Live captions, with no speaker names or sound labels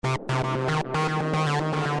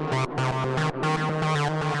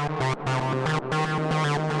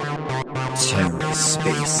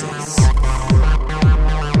TerraSpaces.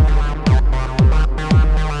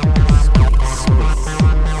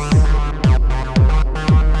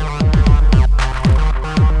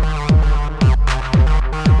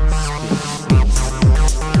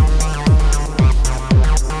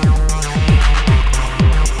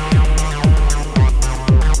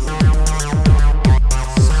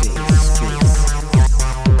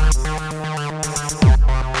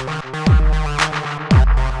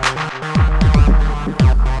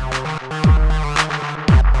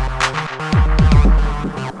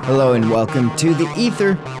 Hello and welcome to The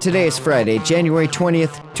Ether. Today is Friday, January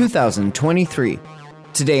 20th, 2023.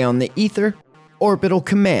 Today on The Ether, Orbital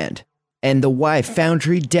Command and the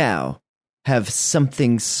Y-Foundry DAO have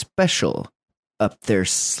something special up their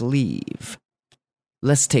sleeve.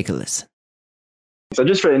 Let's take a listen. So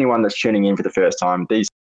just for anyone that's tuning in for the first time, these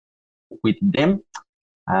with them,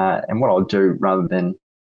 and what I'll do rather than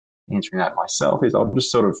answering that myself is I'll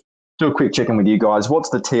just sort of do a quick check-in with you guys. What's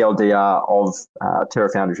the TLDR of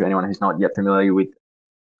TerraFoundry for anyone who's not yet familiar with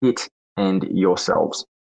it and yourselves?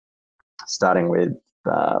 Starting with,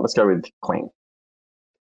 let's go with Clean.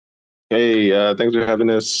 Hey, thanks for having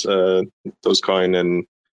us, Dogecoin, and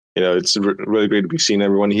it's really great to be seeing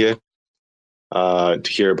everyone here to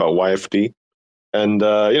hear about YFD. And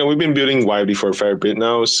we've been building YFD for a fair bit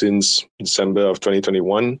now since December of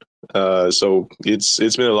 2021. So it's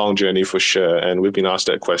been a long journey for sure, and we've been asked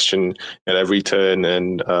that question at every turn.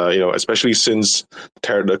 And especially since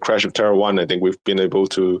the crash of Terra 1, I think we've been able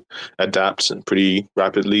to adapt pretty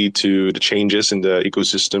rapidly to the changes in the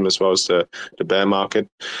ecosystem as well as the bear market.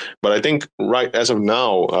 But I think right as of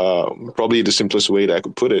now, probably the simplest way that I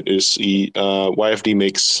could put it is YFD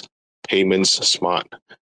makes payments smart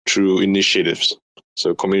through initiatives.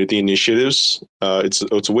 So community initiatives,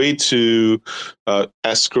 it's a way to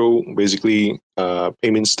escrow basically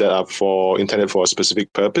payments that are intended for a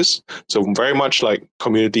specific purpose. So very much like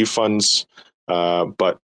community funds,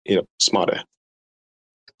 but smarter.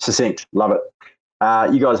 Succinct, love it.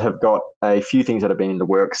 You guys have got a few things that have been in the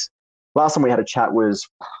works. Last time we had a chat was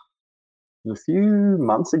a few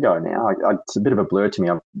months ago now. It's a bit of a blur to me.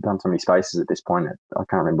 I've done so many spaces at this point. I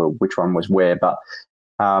can't remember which one was where, but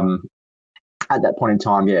at that point in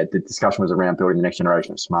time, the discussion was around building the next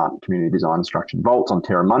generation of smart community design structured vaults on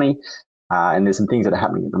Terra Money. And there's some things that are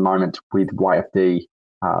happening at the moment with YFD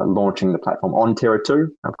launching the platform on Terra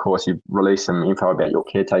 2. Of course, you've released some info about your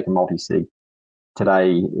caretaker multi-sig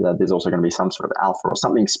today. There's also going to be some sort of alpha or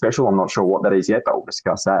something special. I'm not sure what that is yet, but we'll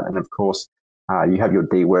discuss that. And of course, you have your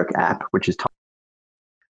D-Work app, which is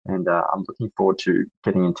and I'm looking forward to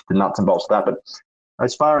getting into the nuts and bolts of that. But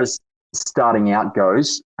as far as starting out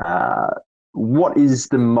goes, what is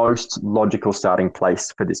the most logical starting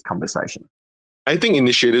place for this conversation? I think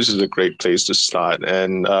initiatives is a great place to start.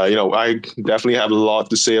 And, I definitely have a lot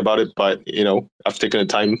to say about it, but, I've taken the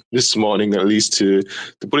time this morning at least to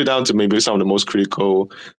put it down to maybe some of the most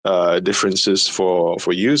critical differences for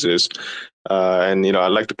users. And I'd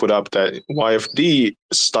like to put up that YFD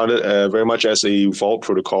started very much as a vault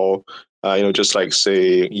protocol, just like,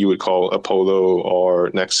 say, you would call Apollo or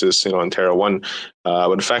Nexus, on Terra 1.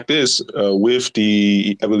 But the fact is, with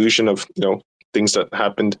the evolution of, things that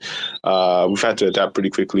happened, we've had to adapt pretty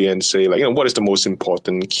quickly and say, what is the most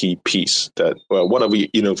important key piece what are we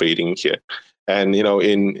innovating here? And,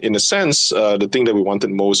 in a sense, the thing that we wanted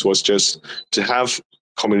most was just to have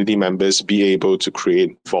community members be able to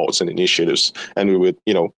create vaults and initiatives. And we would,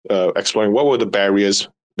 exploring what were the barriers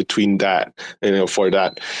between that, for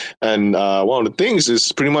that. And one of the things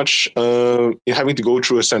is pretty much having to go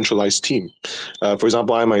through a centralized team. For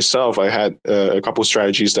example, I had a couple of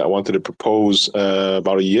strategies that I wanted to propose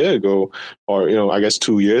about a year ago, or, I guess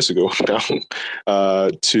 2 years ago now,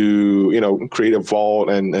 to, create a vault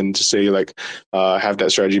and to say, have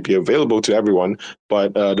that strategy be available to everyone.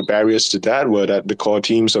 But the barriers to that were that the core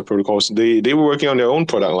teams of protocols, they were working on their own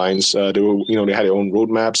product lines. They had their own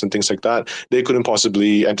roadmaps and things like that. They couldn't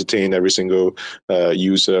possibly entertain every single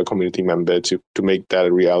user, community member to make that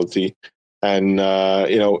a reality. And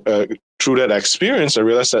through that experience, I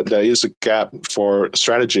realized that there is a gap for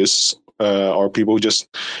strategists or people just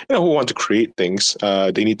who want to create things.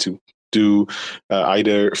 They need to do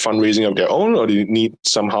either fundraising of their own, or they need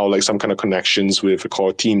somehow some kind of connections with a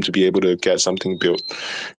core team to be able to get something built.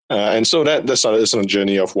 And so that started us on a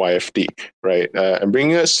journey of YFD, right? And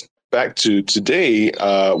bringing us back to today,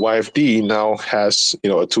 YFD now has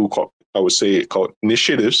a tool called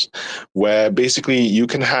initiatives, where basically you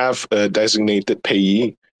can have a designated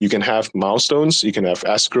payee You can have milestones, you can have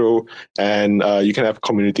escrow, and you can have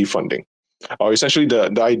community funding. Or essentially,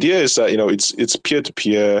 the idea is that it's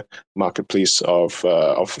peer-to-peer marketplace of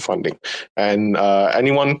funding, and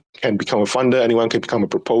anyone can become a funder, anyone can become a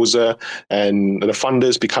proposer, and the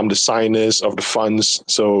funders become the signers of the funds.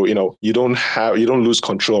 So you don't lose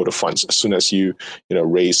control of the funds as soon as you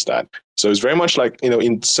raise that. So it's very much like,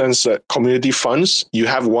 in the sense that community funds, you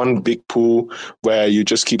have one big pool where you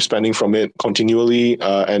just keep spending from it continually.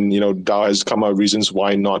 And DAO has come up with reasons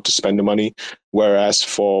why not to spend the money. Whereas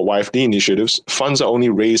for YFD initiatives, funds are only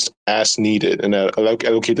raised as needed and are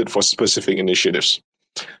allocated for specific initiatives.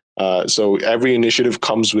 So every initiative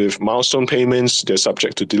comes with milestone payments. They're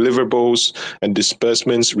subject to deliverables, and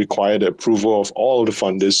disbursements require the approval of all the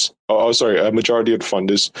funders, a majority of the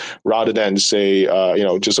funders, rather than say,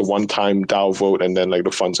 just a one-time DAO vote and then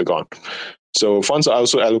the funds are gone. So funds are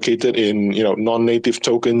also allocated in, non-native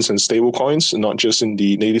tokens and stable coins, not just in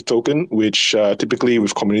the native token, which typically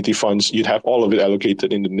with community funds, you'd have all of it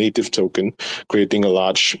allocated in the native token, creating a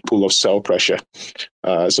large pool of sell pressure.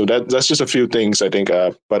 So that's just a few things, I think,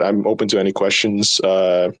 but I'm open to any questions,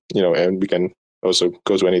 and we can also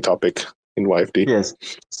go to any topic in YFD. Yes,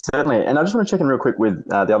 certainly. And I just want to check in real quick with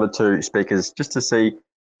the other two speakers, just to see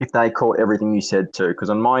if they caught everything you said too, because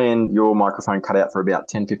on my end, your microphone cut out for about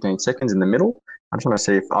 10, 15 seconds in the middle. I just want to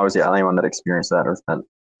see if I was the only one that experienced that or if that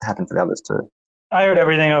happened for the others too. I heard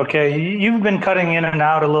everything okay. You've been cutting in and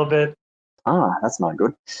out a little bit. That's not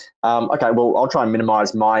good. Okay, well, I'll try and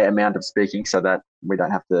minimize my amount of speaking so that we don't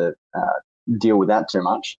have to deal with that too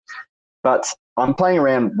much. But I'm playing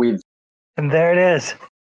around with... And there it is.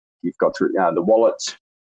 You've got through the wallet.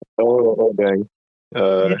 Oh, dang.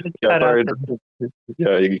 You cut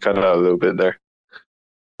out a little bit there.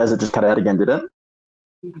 Has it just cut out again, did it?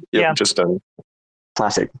 Yeah, just done.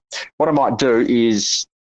 Classic. What I might do is,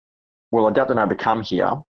 well, adapt and overcome here.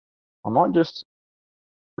 I might just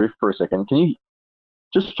riff for a second. Can you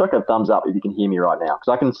just chuck a thumbs up if you can hear me right now? Because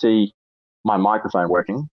I can see my microphone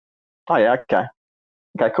working. Oh, yeah, okay.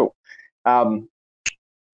 Okay, cool.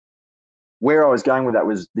 Where I was going with that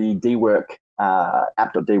was the dwork,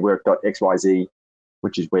 app.dwork.xyz,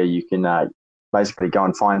 which is where you can basically go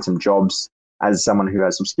and find some jobs as someone who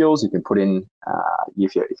has some skills. You can put in,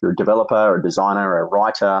 if you're a developer or a designer or a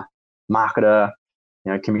writer, marketer,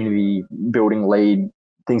 community building lead,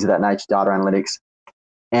 things of that nature, data analytics.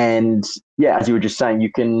 And yeah, as you were just saying,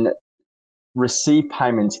 you can receive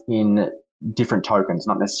payments in different tokens,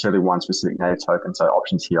 not necessarily one specific native token. So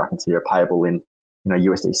options here I can see are payable in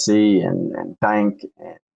USDC and Bank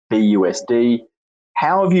and BUSD.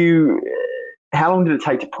 How long did it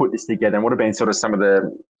take to put this together, and what have been sort of some of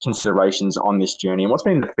the considerations on this journey, and what's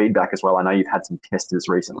been the feedback as well? I know you've had some testers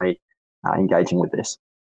recently engaging with this.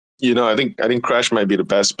 I think Crash might be the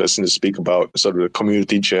best person to speak about sort of the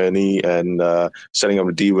community journey and setting up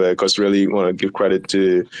the DWare, because really want to give credit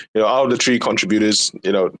to all the three contributors.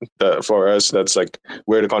 For us, that's like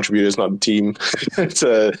we're the contributors, not the team. It's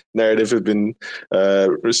a narrative we've been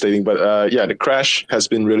stating, but the Crash has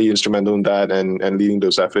been really instrumental in that and leading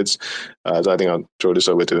those efforts. So I think I'll throw this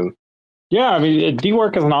over to him. Yeah, I mean,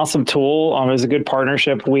 DWork is an awesome tool. It was a good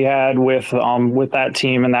partnership we had with that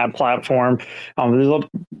team and that platform. There's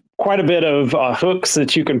quite a bit of hooks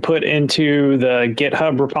that you can put into the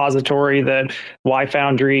GitHub repository that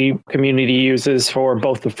Y-Foundry community uses for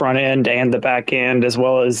both the front end and the back end, as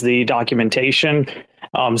well as the documentation.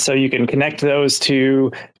 So you can connect those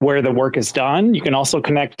to where the work is done. You can also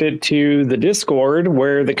connect it to the Discord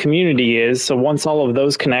where the community is. So once all of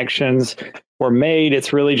those connections were made,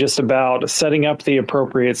 it's really just about setting up the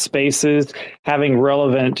appropriate spaces, having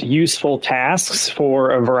relevant, useful tasks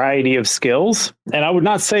for a variety of skills. And I would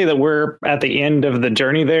not say that we're at the end of the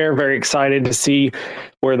journey there. Very excited to see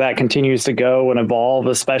where that continues to go and evolve,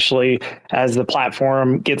 especially as the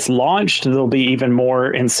platform gets launched. There'll be even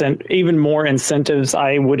more incentives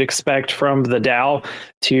I would expect from the DAO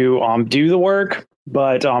to do the work.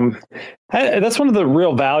 But that's one of the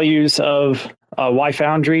real values of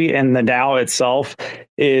Y-Foundry and the DAO itself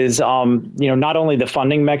is, not only the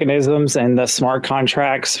funding mechanisms and the smart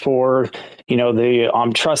contracts for,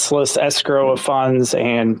 the trustless escrow of funds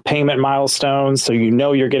and payment milestones. So,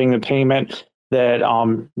 you're getting the payment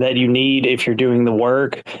that you need if you're doing the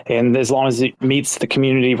work. And as long as it meets the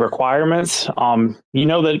community requirements,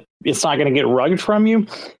 that it's not going to get rugged from you.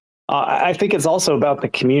 I think it's also about the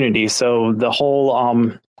community. So the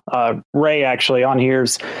whole Ray actually on here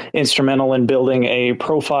is instrumental in building a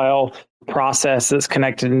profile process that's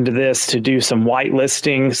connected into this to do some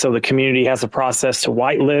whitelisting. So the community has a process to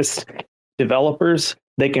whitelist developers.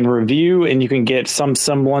 They can review and you can get some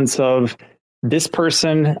semblance of this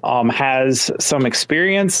person has some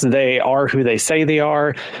experience. They are who they say they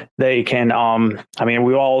are. They can,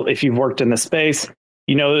 we all, if you've worked in the space,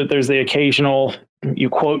 you know that there's the occasional, you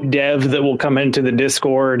quote, dev that will come into the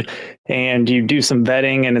Discord and you do some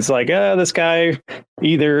vetting and it's like, this guy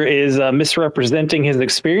either is misrepresenting his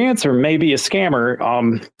experience or maybe a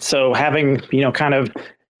scammer. So having, kind of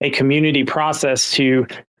a community process to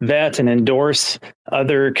vet and endorse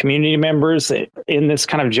other community members in this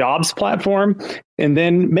kind of jobs platform, and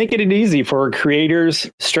then make it easy for creators,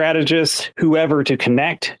 strategists, whoever to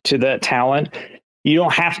connect to that talent. You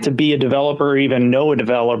don't have to be a developer or even know a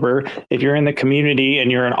developer. If you're in the community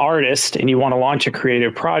and you're an artist and you want to launch a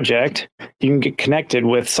creative project, you can get connected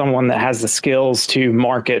with someone that has the skills to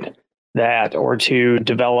market that or to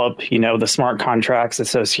develop, the smart contracts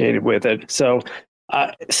associated with it. So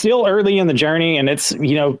still early in the journey, and it's,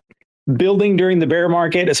 building during the bear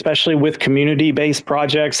market, especially with community-based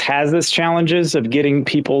projects, has its challenges of getting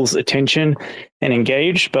people's attention and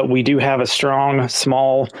engaged. But we do have a strong,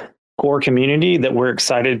 small core community that we're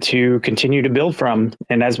excited to continue to build from.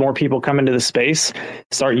 And as more people come into the space,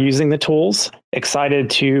 start using the tools, excited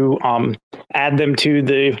to add them to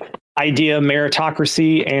the idea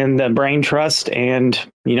meritocracy and the brain trust and,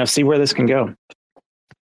 see where this can go.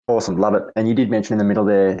 Awesome. Love it. And you did mention in the middle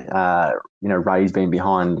there, Ray's been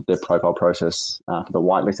behind the profile process for the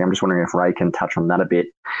whitelisting. I'm just wondering if Ray can touch on that a bit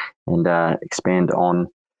and expand on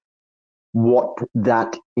what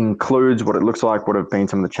that includes, what it looks like, what have been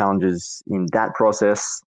some of the challenges in that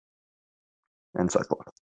process, and so forth.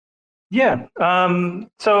 Yeah.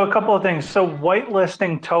 So a couple of things. So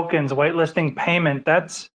whitelisting tokens, whitelisting payment,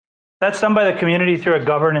 that's done by the community through a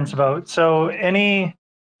governance vote. So any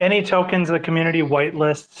tokens the community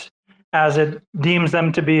whitelists as it deems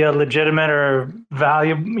them to be a legitimate or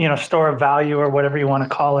value, store of value or whatever you want to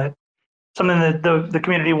call it, something that the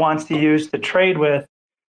community wants to use to trade with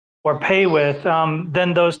or pay with,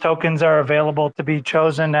 then those tokens are available to be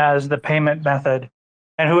chosen as the payment method.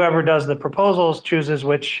 And whoever does the proposals chooses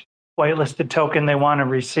which whitelisted token they want to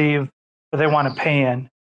receive or they want to pay in.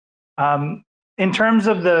 In terms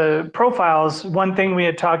of the profiles, one thing we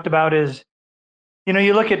had talked about is,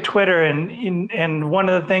 you look at Twitter and one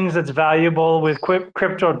of the things that's valuable with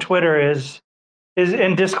crypto Twitter is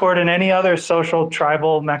in Discord and any other social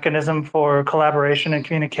tribal mechanism for collaboration and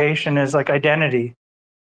communication is like identity.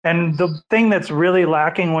 And the thing that's really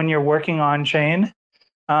lacking when you're working on chain,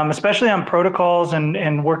 especially on protocols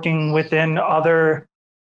and working within other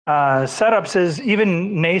setups is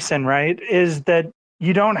even nascent, right? Is that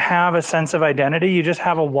you don't have a sense of identity. You just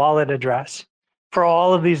have a wallet address for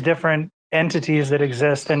all of these different entities that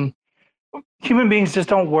exist. And human beings just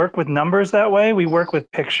don't work with numbers that way. We work with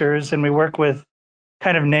pictures and we work with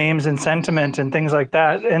kind of names and sentiment and things like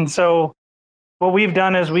that. And so what we've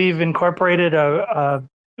done is we've incorporated a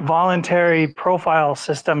voluntary profile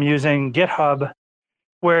system using GitHub,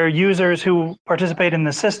 where users who participate in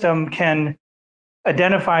the system can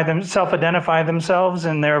self-identify themselves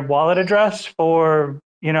and their wallet address for,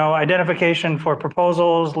 identification for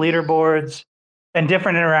proposals, leaderboards, and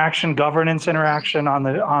different governance interaction on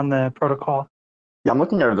the protocol. Yeah, I'm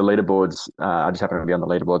looking over the leaderboards. I just happen to be on the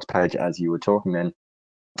leaderboards page as you were talking then.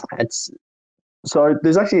 So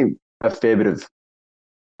there's actually a fair bit of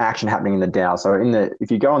action happening in the DAO. So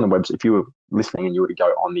if you go on the website, if you were listening and you were to go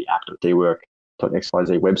on the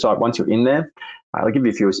app.dwork.xyz website, once you're in there, I'll give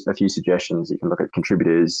you a few suggestions. You can look at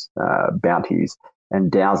contributors, bounties,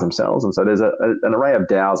 and DAOs themselves. And so there's an array of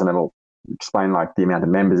DAOs, and it'll explain like the amount of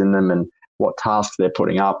members in them and what tasks they're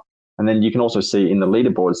putting up. And then you can also see in the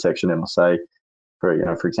leaderboard section, it'll say,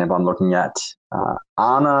 for example, I'm looking at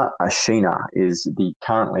Anna Ashina is the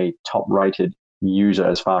currently top rated user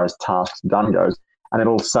as far as tasks done goes. And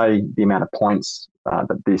it'll say the amount of points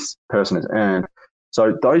that this person has earned.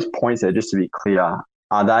 So those points there, just to be clear,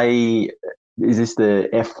 is this the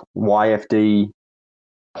YFD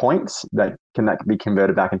points that can be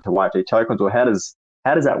converted back into YFD tokens, or how does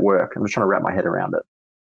that work? I'm just trying to wrap my head around it.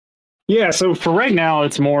 Yeah, so for right now,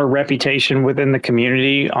 it's more reputation within the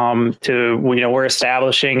community. We're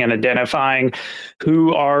establishing and identifying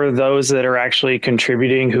who are those that are actually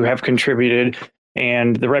contributing, who have contributed.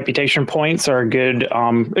 And the reputation points are a good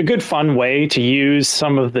fun way to use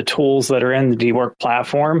some of the tools that are in the DWork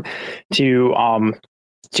platform to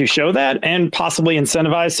show that and possibly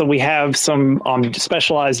incentivize. So we have some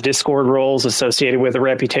specialized Discord roles associated with the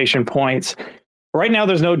reputation points. Right now,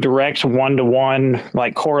 there's no direct one-to-one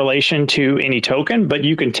correlation to any token, but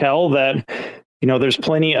you can tell that there's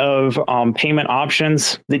plenty of payment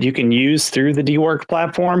options that you can use through the DWork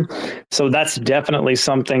platform. So that's definitely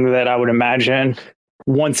something that I would imagine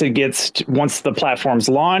once the platform's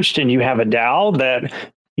launched and you have a DAO, that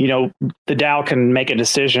the DAO can make a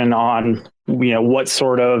decision on what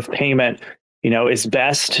sort of payment is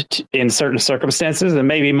best in certain circumstances, and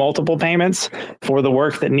maybe multiple payments for the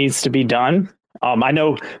work that needs to be done. I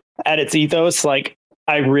know at its ethos, like,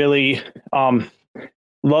 I really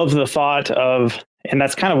love the thought of, and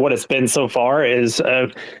that's kind of what it's been so far, is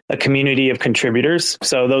a community of contributors.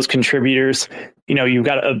 So those contributors, you've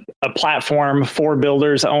got a platform for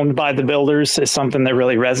builders, owned by the builders, is something that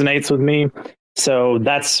really resonates with me. So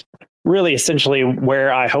that's really essentially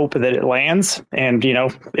where I hope that it lands. And,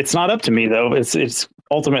 it's not up to me, though. It's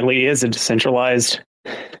ultimately is a decentralized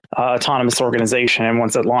autonomous organization. And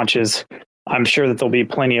once it launches, I'm sure that there'll be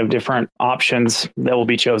plenty of different options that will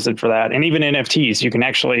be chosen for that. And even NFTs, you can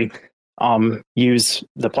actually use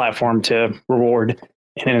the platform to reward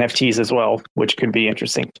in NFTs as well, which could be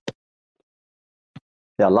interesting.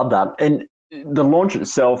 Yeah, I love that. And the launch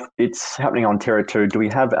itself, it's happening on Terra 2. Do we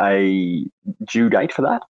have a due date for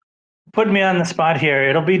that? Put me on the spot here.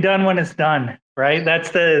 It'll be done when it's done, right?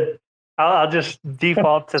 I'll just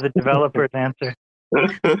default to the developer's answer.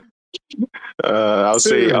 I'll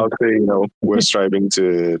say, we're striving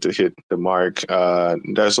to hit the mark.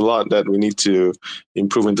 There's a lot that we need to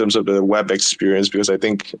improve in terms of the web experience, because I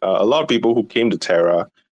think a lot of people who came to Terra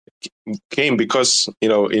came because,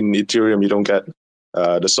 in Ethereum, you don't get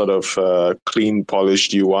the sort of clean,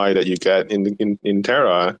 polished UI that you get in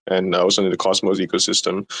Terra, and also in the Cosmos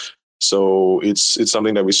ecosystem. So it's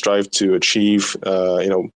something that we strive to achieve,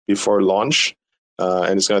 before launch.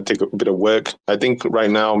 And it's going to take a bit of work. I think right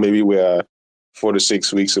now maybe we're 4 to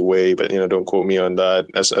 6 weeks away, but don't quote me on that.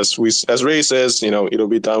 As Ray says, it'll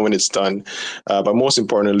be done when it's done. But most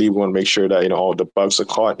importantly, we want to make sure that all the bugs are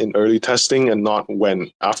caught in early testing and not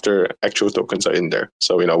after actual tokens are in there.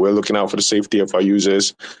 So we're looking out for the safety of our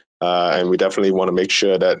users, and we definitely want to make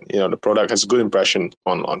sure that the product has a good impression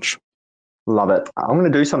on launch. Love it. I'm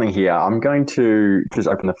going to do something here. I'm going to just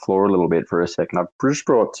open the floor a little bit for a second. I've just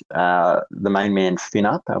brought the main man, Finn,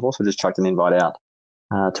 up. I've also just chucked an invite out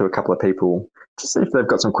to a couple of people to see if they've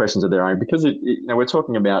got some questions of their own, because we're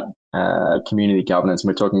talking about community governance, and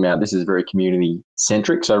we're talking about this is very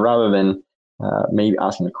community-centric. So rather than me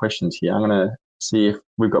asking the questions here, I'm going to see if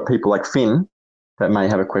we've got people like Finn that may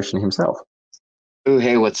have a question himself. Ooh,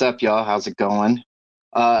 hey, what's up, y'all? How's it going?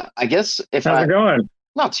 I guess How's it going?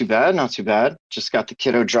 Not too bad, not too bad. Just got the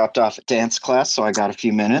kiddo dropped off at dance class, so I got a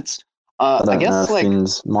few minutes. I guess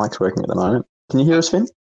Finn's mic's working at the moment. Can you hear us, Finn?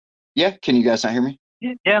 Yeah, can you guys not hear me?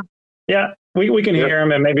 Yeah. We can hear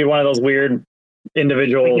him, and maybe one of those weird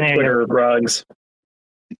individual Twitter rugs.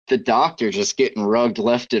 The doctor just getting rugged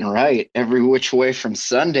left and right, every which way from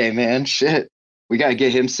Sunday, man. Shit. We got to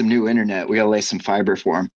get him some new internet. We got to lay some fiber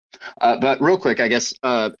for him. But real quick, I guess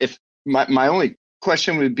if my only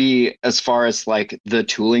question would be, as far as like the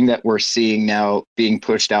tooling that we're seeing now being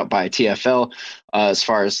pushed out by TFL, as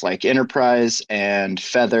far as like Enterprise and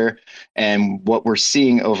Feather, and what we're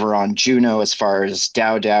seeing over on Juno as far as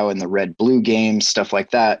DAO and the Red Blue games, stuff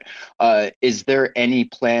like that. Is there any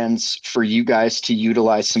plans for you guys to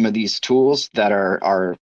utilize some of these tools that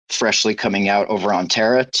are freshly coming out over on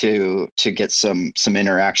Terra to get some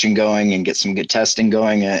interaction going and get some good testing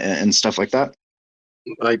going and stuff like that?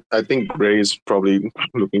 I think Ray is probably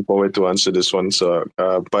looking forward to answer this one. So,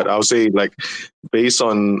 but I'll say, like, based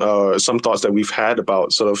on some thoughts that we've had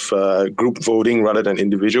about sort of group voting rather than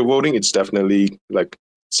individual voting, it's definitely like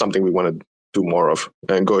something we want to do more of.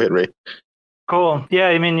 And go ahead, Ray. Cool. Yeah,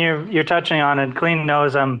 I mean, you're touching on it. Clean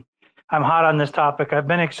knows I'm hot on this topic. I've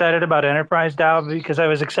been excited about Enterprise DAO because I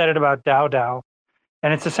was excited about DAO,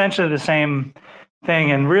 and it's essentially the same thing.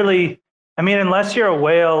 And really, I mean, unless you're a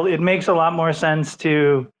whale, it makes a lot more sense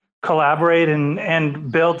to collaborate and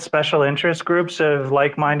build special interest groups of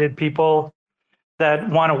like-minded people that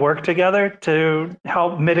want to work together to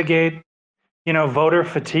help mitigate, voter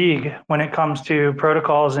fatigue when it comes to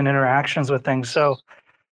protocols and interactions with things. So,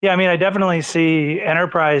 yeah, I mean, I definitely see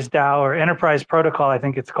Enterprise DAO, or Enterprise Protocol, I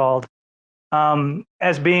think it's called,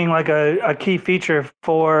 as being like a key feature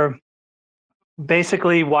for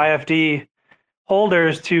basically YFD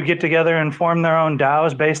holders to get together and form their own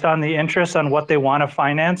DAOs based on the interests on what they want to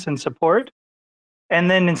finance and support.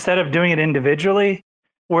 And then instead of doing it individually,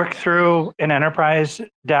 work through an enterprise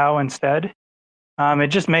DAO instead. It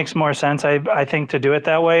just makes more sense, I think, to do it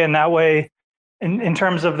that way. And that way, in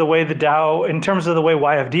terms of the way the DAO, in terms of the way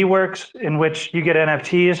YFD works, in which you get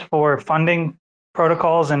NFTs for funding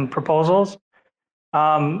protocols and proposals,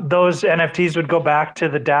 those NFTs would go back to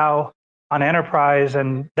the DAO on Enterprise,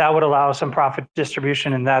 and that would allow some profit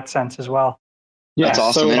distribution in that sense as well. Yeah, that's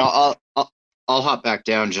awesome. And I'll hop back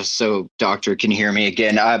down just so Doctor can hear me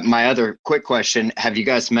again. My other quick question, have you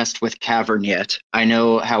guys messed with Cavern yet? I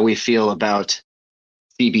know how we feel about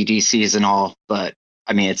CBDCs and all, but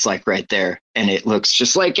I mean, it's like right there and it looks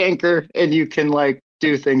just like Anchor and you can like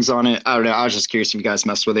do things on it. I don't know. I was just curious if you guys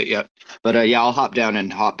messed with it yet. But yeah, I'll hop down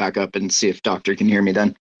and hop back up and see if Doctor can hear me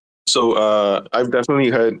then. So I've definitely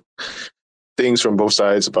heard things from both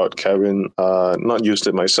sides about Kevin. Not used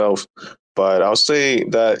it myself, but I'll say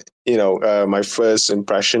that my first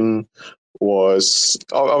impression was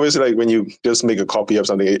obviously like when you just make a copy of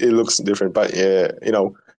something, it looks different. But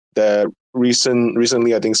the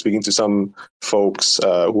recently, I think speaking to some folks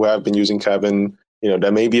who have been using Kevin,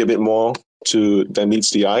 there may be a bit more than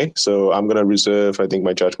meets the eye. So I'm gonna reserve, I think,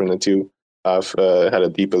 my judgment until I've had a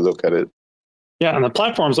deeper look at it. Yeah, and the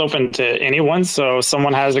platform's open to anyone. So if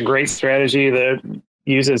someone has a great strategy that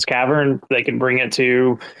uses Cavern, they can bring it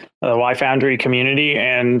to the Y-Foundry community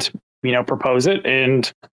and propose it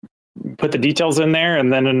and put the details in there,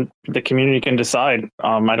 and then the community can decide.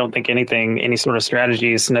 I don't think any sort of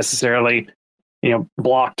strategy is necessarily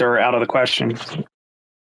blocked or out of the question.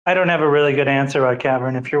 I don't have a really good answer on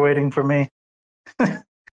Cavern if you're waiting for me.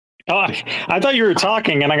 Oh, I thought you were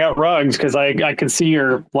talking and I got rugged because I could see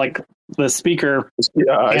your the speaker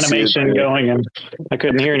animation going and I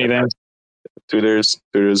couldn't hear anything. Twitter's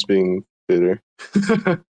being Twitter.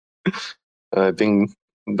 I think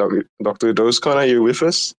Dr. Doskon, are you with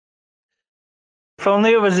us? If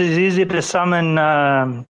only it was as easy to summon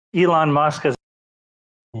Elon Musk as.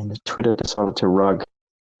 And Twitter decided to rug.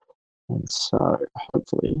 And so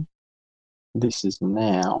hopefully this is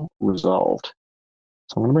now resolved.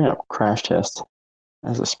 So I'm going to bring up Crash Test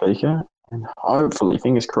as a speaker, and hopefully,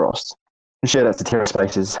 fingers crossed. And shout out to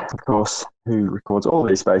TerraSpaces, of course, who records all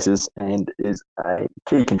these spaces and is a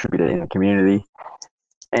key contributor in the community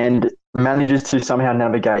and manages to somehow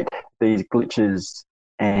navigate these glitches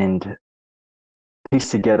and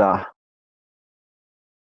piece together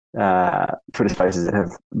Twitter spaces that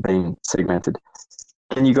have been segmented.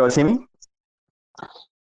 Can you guys hear me?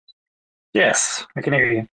 Yes, I can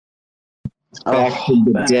hear you. Back from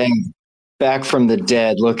the dead. Back from the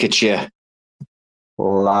dead. Look at you.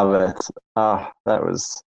 Love it. That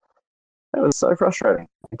was so frustrating.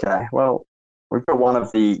 Okay, well, we've got one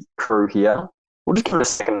of the crew here. We'll just give it a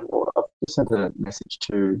second. I've just sent a message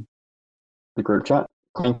to the group chat.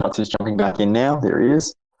 Clean Cuts is jumping back in now. There he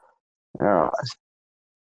is. All right.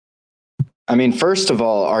 I mean, first of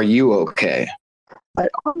all, are you okay?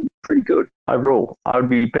 I'm pretty good overall. I would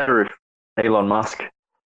be better if Elon Musk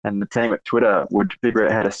and the team at Twitter would figure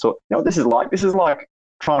out how to sort. You know what this is like? This is like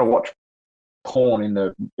trying to watch porn in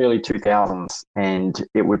the early 2000s, and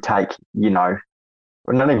it would take, not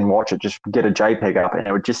even watch it, just get a JPEG up, and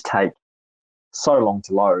it would just take so long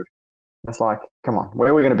to load. It's like, come on, where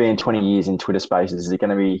are we going to be in 20 years in Twitter Spaces? Is it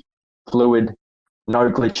going to be fluid,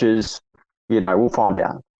 no glitches? We'll find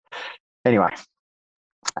out. Anyway,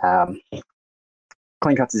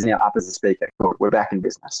 Clean Cuts is now up as a speaker. Good. We're back in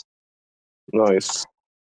business. Nice.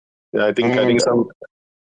 Yeah, I think some.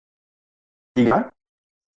 You go.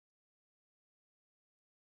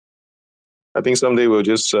 I think someday we'll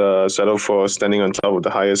just settle for standing on top of the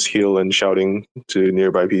highest hill and shouting to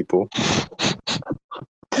nearby people.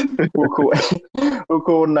 We'll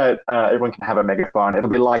coordinate. Everyone can have a megaphone. It'll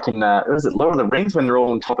be like in was it Lord of the Rings when they're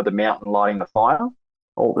all on top of the mountain lighting the fire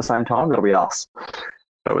all at the same time? It'll be us,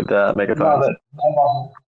 but with megaphones. Love it.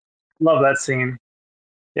 Love that scene.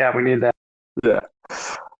 Yeah, we need that. Yeah.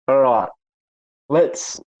 All right.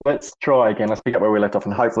 Let's try again. Let's pick up where we left off,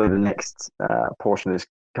 and hopefully the next portion of this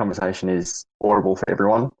conversation is audible for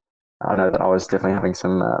everyone. I know that I was definitely having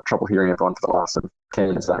some trouble hearing everyone for the last 10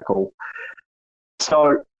 minutes of that call.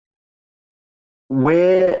 So,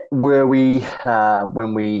 where were we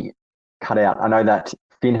when we cut out? I know that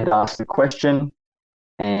Finn had asked a question,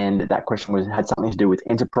 and that question had something to do with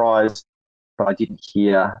enterprise, but I didn't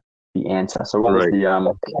hear the answer. So, what was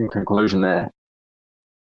the conclusion there?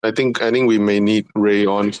 I think we may need Ray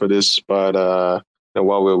on for this, but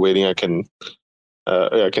while we're waiting,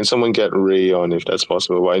 can someone get Ray on if that's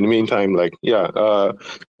possible? But in the meantime,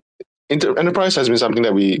 Enterprise has been something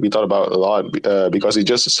that we thought about a lot because it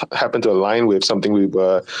just happened to align with something we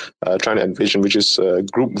were trying to envision, which is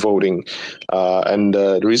group voting. And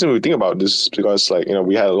the reason we think about this is because,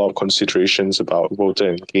 we had a lot of considerations about voter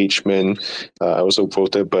engagement, also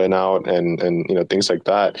voter burnout, and things like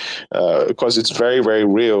that. Because it's very, very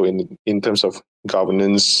real in terms of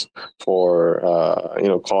governance for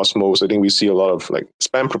Cosmos. I think we see a lot of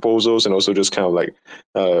spam proposals and also just kind of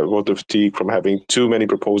voter fatigue from having too many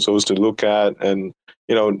proposals to look at. And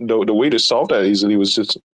the way to solve that easily was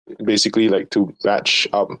just basically like to batch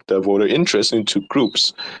up the voter interest into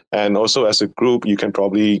groups, and also as a group you can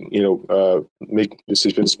probably make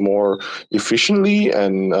decisions more efficiently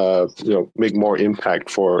and make more impact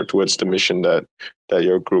towards the mission that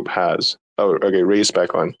your group has. Oh, okay, Ray's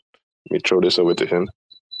back on. Let me throw this over to him.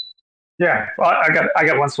 Yeah, well, I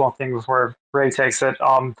got one small thing before Ray takes it.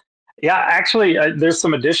 Yeah, actually, there's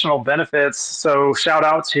some additional benefits. So shout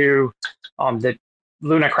out to the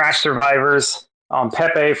Luna crash survivors,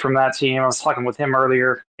 Pepe from that team. I was talking with him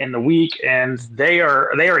earlier in the week, and they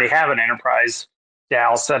already have an enterprise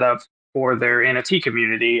DAO set up for their NFT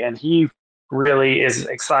community, and he really is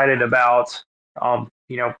excited about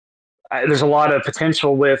there's a lot of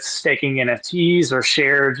potential with staking NFTs or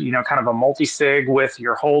shared, kind of a multi-sig with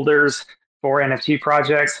your holders for NFT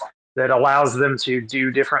projects that allows them to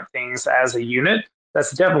do different things as a unit.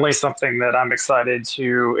 That's definitely something that I'm excited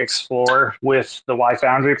to explore with the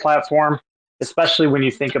Y-Foundry platform, especially when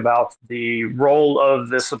you think about the role of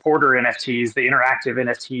the supporter NFTs, the interactive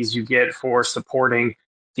NFTs you get for supporting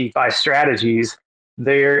DeFi strategies.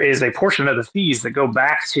 There is a portion of the fees that go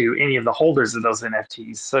back to any of the holders of those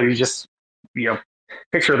NFTs. So you just,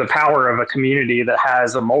 picture the power of a community that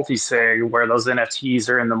has a multi-sig where those NFTs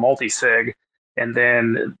are in the multi-sig, and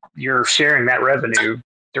then you're sharing that revenue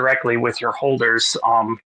directly with your holders.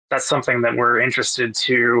 That's something that we're interested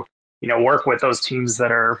to, work with those teams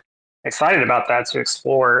that are excited about that to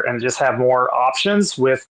explore and just have more options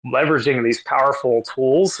with leveraging these powerful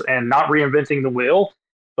tools and not reinventing the wheel,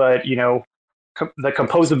 but, the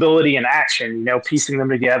composability in action, piecing them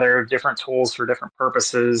together, different tools for different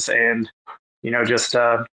purposes, and just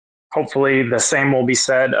hopefully the same will be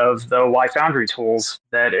said of the Y-Foundry tools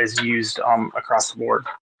that is used across the board.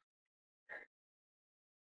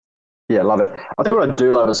 Yeah, love it. I think what I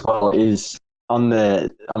do love as well is I'm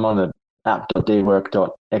on the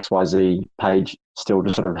app.dwork.xyz page, still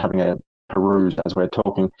just sort of having a peruse as we're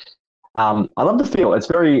talking. I love the feel. It's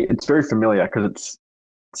very familiar because it's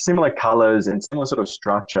similar colors and similar sort of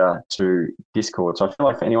structure to Discord. So I feel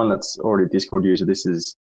like for anyone that's already a Discord user, this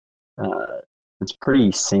is it's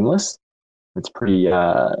pretty seamless. It's pretty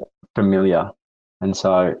familiar. And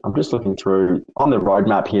so I'm just looking through on the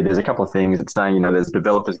roadmap here. There's a couple of things. It's saying, there's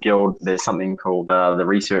Developers Guild. There's something called the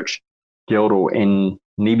Research Guild, or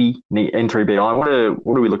N3BI. What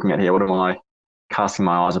are we looking at here? What am I casting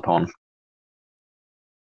my eyes upon?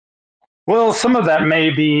 Well, some of that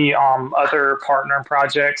may be other partner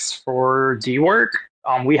projects for DWork.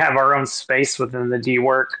 We have our own space within the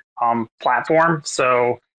DWork platform.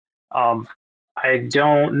 So none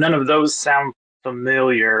of those sound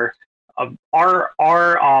familiar. Our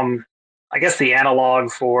I guess the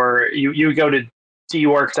analog for you go to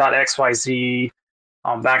dwork.xyz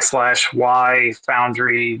 /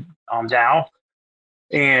 Y-Foundry DAO,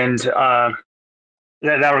 and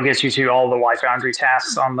that will get you to all the Y-Foundry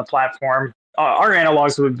tasks on the platform. Our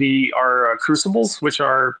analogs would be our crucibles, which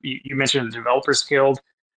are, you mentioned the Developers Guild,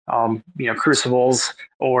 crucibles,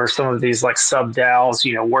 or some of these like sub DAOs,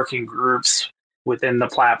 working groups within the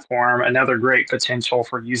platform. Another great potential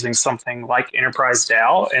for using something like Enterprise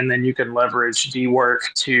DAO, and then you can leverage DWork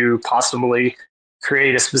to possibly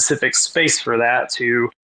create a specific space for that to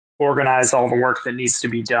organize all the work that needs to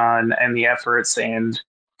be done and the efforts, and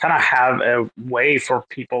kind of have a way for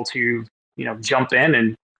people to, jump in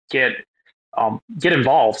and get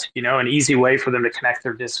involved, an easy way for them to connect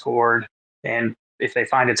their Discord. And if they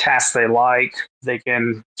find a task they like, they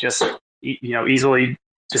can just, easily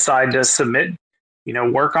decide to submit,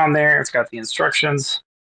 work on there. It's got the instructions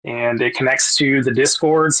and it connects to the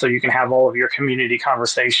Discord. So you can have all of your community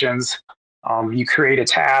conversations. You create a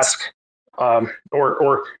task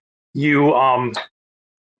or you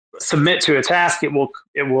submit to a task, it will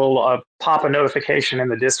pop a notification in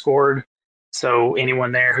the Discord. So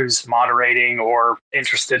anyone there who's moderating or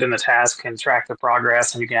interested in the task can track the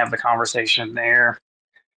progress, and you can have the conversation there.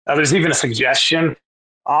 There's even a suggestion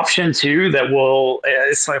option too that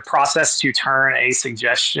it's a process to turn a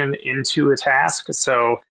suggestion into a task.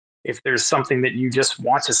 So if there's something that you just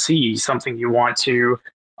want to see, something you want to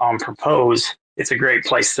propose, it's a great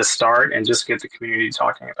place to start and just get the community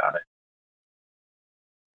talking about it.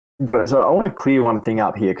 But so I want to clear one thing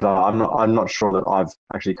up here, because I'm not sure that I've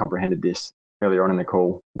actually comprehended this earlier on in the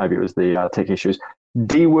call. Maybe it was the tech issues.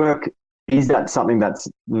 DWork, is that something that's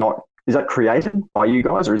not, is that created by you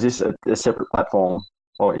guys, or is this a separate platform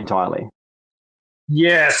or entirely?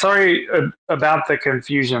 Yeah, sorry about the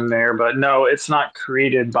confusion there, but no, it's not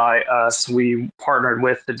created by us. We partnered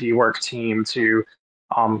with the DWork team to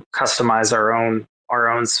customize our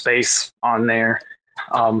own space on there.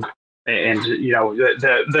 And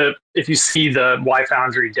if you see the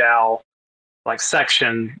Y-Foundry DAO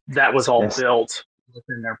section that was all Yes. built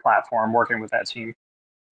within their platform, working with that team.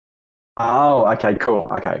 Oh, okay, cool.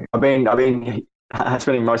 Okay, I've been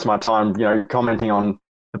spending most of my time, commenting on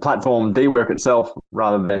the platform DWork itself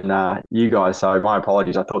rather than you guys. So my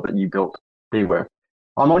apologies. I thought that you built DWork.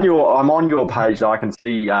 I'm on your page. So I can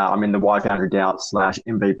see I'm in the Y-Foundry DAO /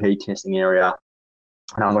 MVP testing area,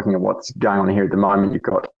 and I'm looking at what's going on here at the moment. You've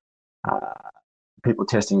got people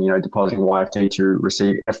testing, depositing YFT to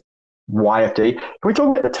receive YFT. Can we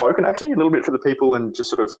talk about the token actually a little bit for the people and just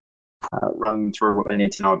sort of run through what they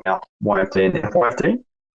need to know about YFT and FYFT?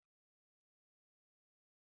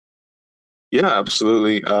 Yeah,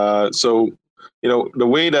 absolutely. So, the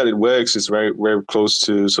way that it works is very, very close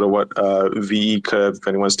to sort of what VE curve, if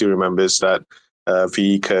anyone still remembers that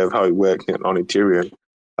VE curve, how it worked on Ethereum.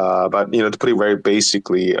 But to put it very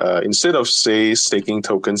basically, instead of say staking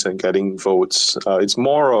tokens and getting votes, it's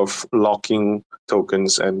more of locking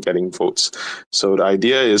tokens and getting votes. So the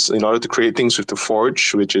idea is, in order to create things with the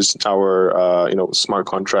Forge, which is our smart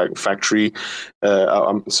contract factory.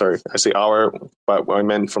 I'm sorry, I say our, but I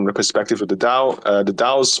meant from the perspective of the DAO. The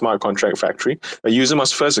DAO's smart contract factory, a user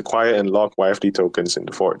must first acquire and lock YFT tokens in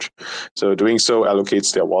the Forge. So doing so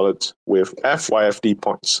allocates their wallet with FYFT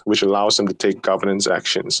points, which allows them to take governance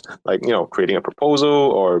actions, like creating a proposal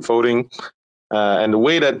or voting. And the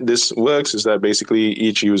way that this works is that basically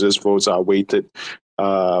each user's votes are weighted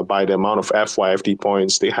by the amount of FYFT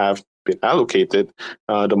points they have been allocated.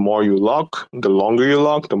 The more you lock, the longer you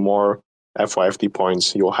lock, the more FYFT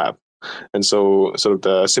points you'll have. And so sort of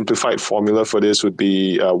the simplified formula for this would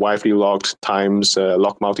be YFT locked times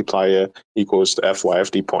lock multiplier equals the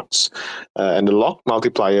FYFT points. And the lock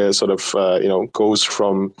multiplier sort of, goes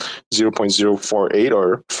from 0.048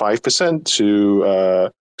 or 5%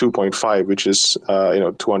 to 2.5, which is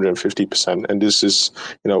 250%, and this is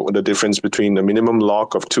the difference between a minimum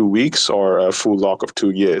lock of 2 weeks or a full lock of 2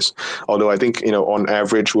 years. Although I think on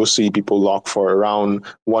average we'll see people lock for around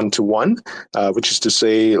 1-to-1, which is to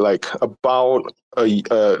say like about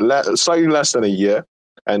slightly less than a year,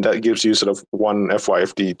 and that gives you sort of one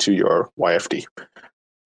FYFT to your YFT.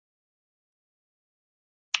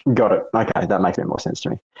 Got it. Okay, that makes a bit more sense to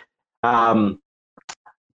me.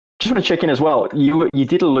 Just want to check in as well. You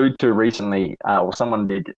did allude to recently, or someone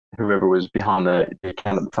did, whoever was behind the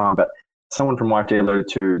account at the time, but someone from YFT alluded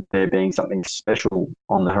to there being something special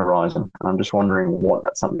on the horizon. And I'm just wondering what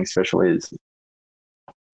that something special is.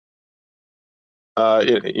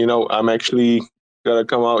 I'm actually gonna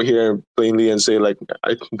come out here plainly and say like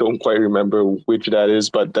I don't quite remember which that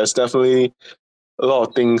is, but that's definitely a lot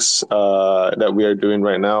of things that we are doing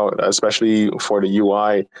right now, especially for the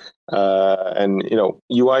UI. And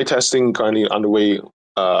UI testing currently underway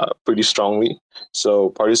pretty strongly. So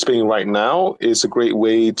participating right now is a great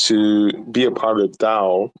way to be a part of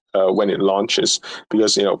DAO when it launches,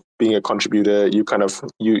 because being a contributor,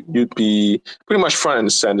 you'd be pretty much front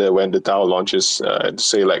and center when the DAO launches. To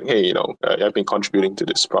say like, hey, I've been contributing to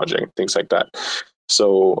this project, things like that.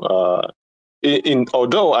 So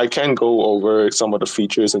although I can go over some of the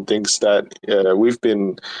features and things that we've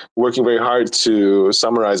been working very hard to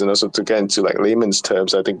summarize and also to get into like layman's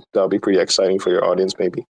terms, I think that'll be pretty exciting for your audience,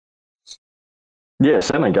 maybe. Yeah,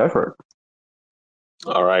 certainly, go for it.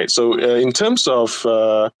 All right. So in terms of,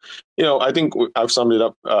 I think I've summed it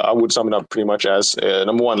up. I would sum it up pretty much as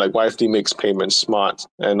number one, like YFT makes payments smart,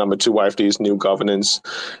 and number two, YFT is new governance.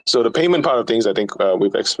 So the payment part of things, I think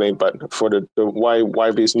we've explained, but for the why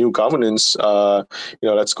YFT is new governance,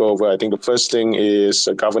 let's go over. I think the first thing is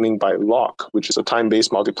governing by lock, which is a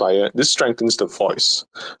time-based multiplier. This strengthens the voice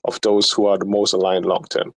of those who are the most aligned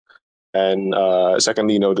long-term. And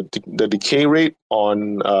secondly, the decay rate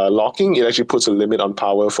on locking, it actually puts a limit on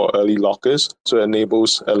power for early lockers, so it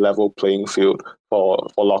enables a level playing field for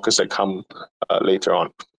lockers that come later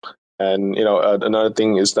on. And another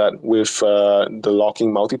thing is that with the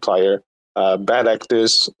locking multiplier, bad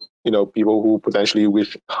actors, people who potentially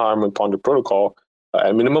wish harm upon the protocol,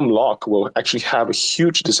 a minimum lock will actually have a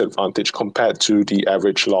huge disadvantage compared to the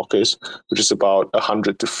average lockers, which is about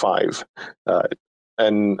 100 to 5.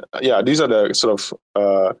 And these are the sort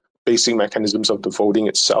of basic mechanisms of the voting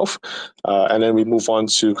itself. And then we move on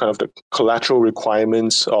to kind of the collateral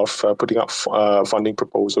requirements of putting up funding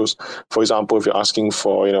proposals. For example, if you're asking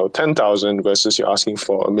for 10,000 versus you're asking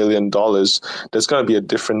for $1 million, there's going to be a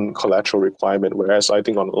different collateral requirement. Whereas I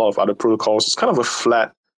think on a lot of other protocols, it's kind of a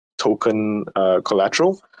flat token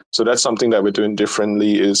collateral. So that's something that we're doing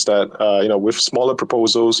differently, is that, with smaller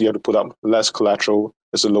proposals, you have to put up less collateral.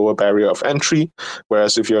 There's a lower barrier of entry.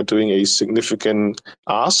 Whereas if you're doing a significant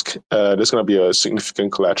ask, there's going to be a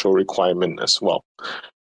significant collateral requirement as well.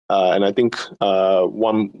 And I think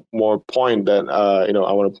one more point that I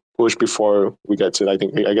want to push before we get to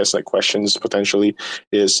I guess like questions potentially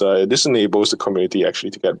is this enables the community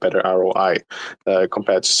actually to get better ROI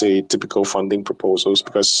compared to say typical funding proposals,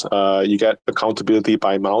 because you get accountability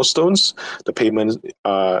by milestones. The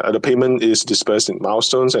payment is dispersed in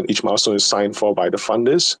milestones, and each milestone is signed for by the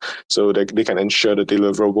funders, so that they can ensure the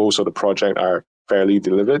deliverables of the project are fairly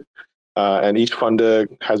delivered. And each funder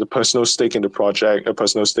has a personal stake in the project, a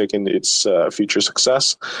personal stake in its future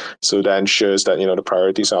success. So that ensures that the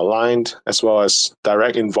priorities are aligned, as well as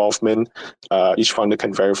direct involvement. Each funder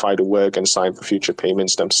can verify the work and sign for future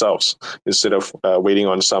payments themselves instead of waiting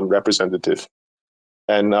on some representative.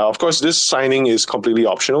 And of course, this signing is completely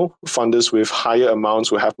optional. Funders with higher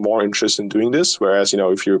amounts will have more interest in doing this, whereas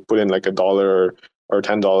if you put in like $1 or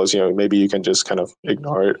 $10, maybe you can just kind of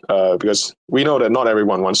ignore it because we know that not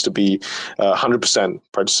everyone wants to be 100%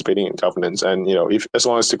 participating in governance. And if as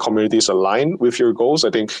long as the community is aligned with your goals, I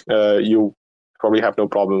think you probably have no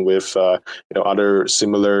problem with other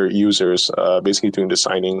similar users basically doing the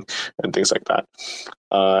signing and things like that.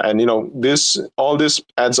 And all this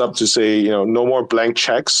adds up to say no more blank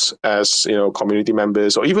checks as community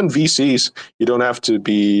members or even VCs. You don't have to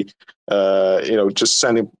be just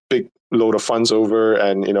sending big load of funds over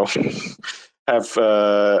and have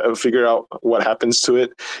figure out what happens to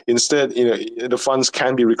it. Instead, the funds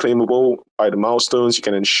can be reclaimable by the milestones. You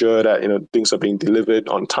can ensure that things are being delivered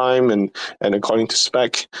on time and according to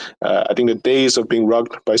spec. I think the days of being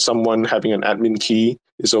rugged by someone having an admin key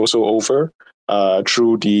is also over.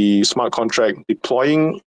 Through the smart contract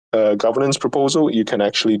deploying governance proposal, you can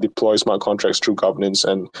actually deploy smart contracts through governance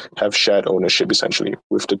and have shared ownership essentially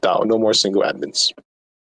with the DAO. No more single admins.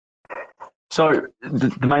 So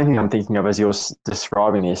the main thing I'm thinking of as you're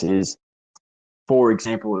describing this is, for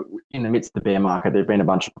example, in the midst of the bear market, there have been a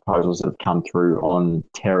bunch of proposals that have come through on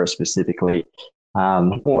Terra specifically,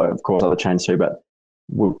 or of course other chains too, but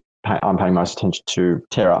I'm paying most attention to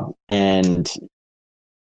Terra. And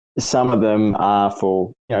some of them are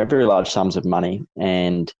for very large sums of money.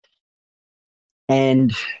 And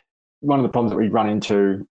one of the problems that we run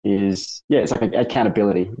into is, it's like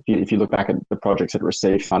accountability. If you look back at the projects that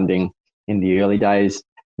received funding in the early days,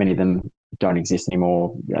 many of them don't exist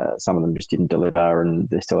anymore. Some of them just didn't deliver and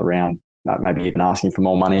they're still around, maybe even asking for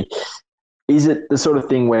more money. Is it the sort of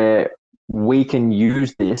thing where we can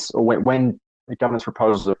use this, or when the governance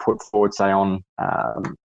proposals are put forward, say on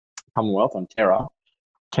Commonwealth, on Terra,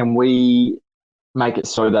 can we make it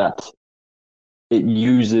so that it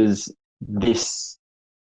uses this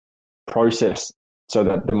process so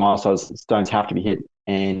that the milestones have to be hit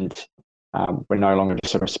and we're no longer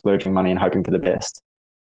just sort of splurging money and hoping for the best?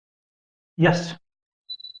 Yes.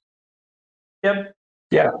 Yep.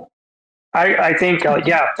 Yeah. I think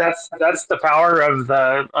that's the power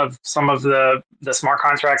of some of the smart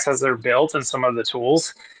contracts as they're built and some of the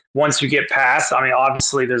tools. Once you get past,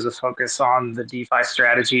 obviously there's a focus on the DeFi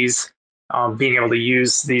strategies, being able to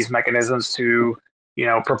use these mechanisms to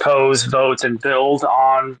propose, vote, and build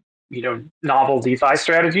on novel DeFi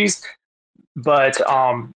strategies. But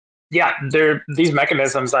these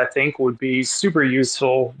mechanisms I think would be super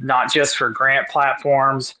useful, not just for grant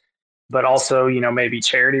platforms, but also, maybe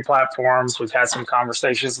charity platforms. We've had some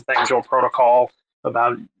conversations with Angel Protocol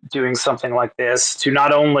about doing something like this to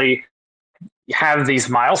not only have these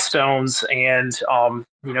milestones and,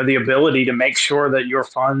 the ability to make sure that your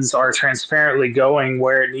funds are transparently going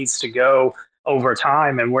where it needs to go over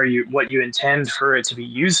time and what you intend for it to be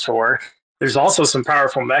used for. There's also some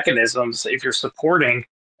powerful mechanisms. If you're supporting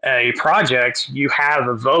a project, you have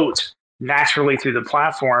a vote naturally through the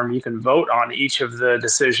platform. You can vote on each of the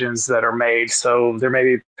decisions that are made. So there may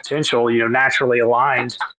be potential, naturally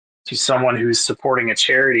aligned to someone who's supporting a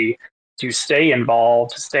charity to stay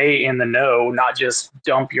involved, stay in the know, not just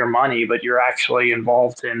dump your money, but you're actually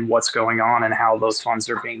involved in what's going on and how those funds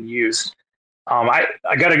are being used. I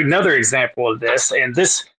got another example of this, and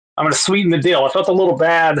this, I'm going to sweeten the deal. I felt a little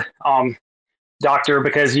bad, Doctor,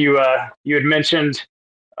 because you had mentioned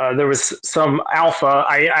there was some alpha.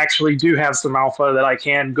 I actually do have some alpha that I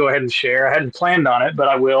can go ahead and share. I hadn't planned on it, but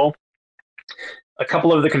I will. A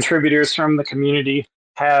couple of the contributors from the community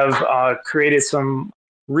have created some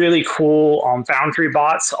really cool Foundry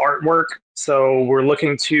bots artwork. So we're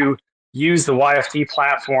looking to use the YFD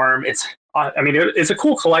platform. It's a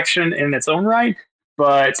cool collection in its own right,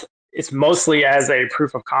 but it's mostly as a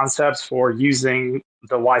proof of concept for using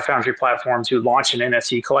the Y-Foundry platform to launch an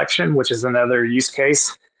NFT collection, which is another use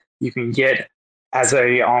case you can get as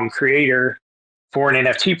a creator for an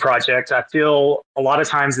NFT project. I feel a lot of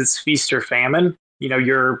times it's feast or famine.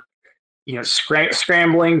 You're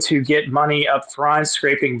scrambling to get money up front,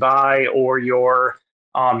 scraping by, or you're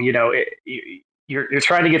you're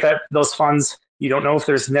trying to get those funds. You don't know if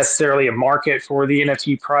there's necessarily a market for the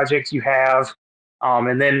NFT project you have.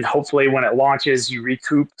 And then hopefully when it launches, you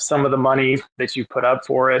recoup some of the money that you put up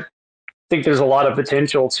for it. I think there's a lot of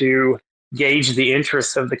potential to gauge the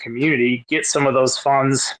interests of the community, get some of those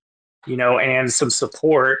funds, and some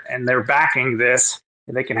support, and they're backing this.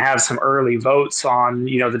 And they can have some early votes on,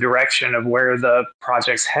 the direction of where the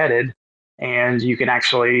project's headed. And you can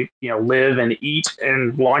actually, live and eat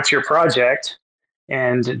and launch your project,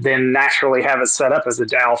 and then naturally have it set up as a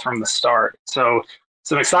DAO from the start. So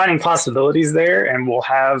some exciting possibilities there, and we'll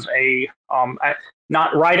have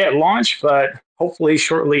not right at launch, but hopefully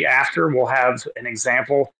shortly after, we'll have an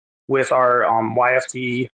example with our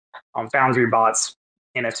YFD Foundry Bots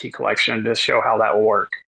NFT collection to show how that will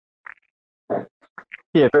work.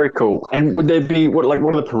 Yeah, very cool. And would there be what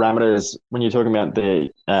are the parameters when you're talking about the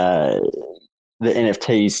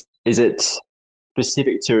NFTs? Is it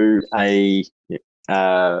specific to a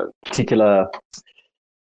particular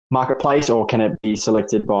marketplace, or can it be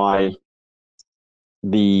selected by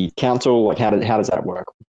the council? Like, how does that work?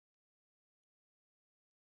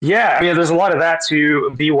 Yeah, there's a lot of that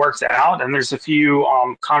to be worked out, and there's a few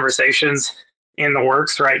conversations in the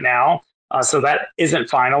works right now. So that isn't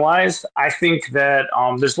finalized. I think that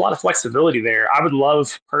there's a lot of flexibility there. I would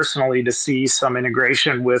love personally to see some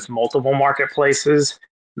integration with multiple marketplaces,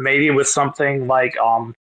 maybe with something like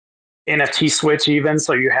NFT Switch even,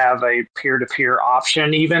 so you have a peer-to-peer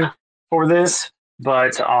option even for this.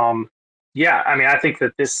 But I think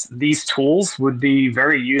that these tools would be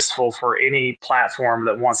very useful for any platform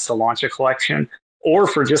that wants to launch a collection, or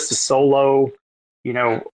for just a solo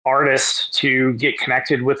artist to get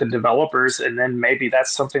connected with the developers, and then maybe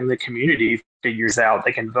that's something the community figures out.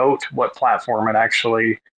 They can vote what platform it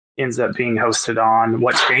actually ends up being hosted on,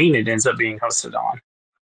 what chain it ends up being hosted on.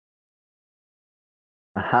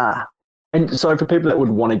 Aha. And so for people that would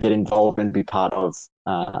want to get involved and be part of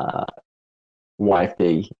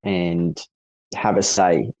YFD and have a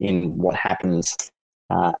say in what happens,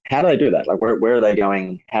 how do they do that? Like, where are they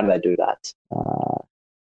going? How do they do that?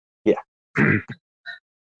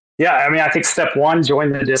 Yeah, I think step one,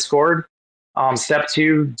 join the Discord. Step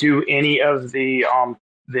two, do any of the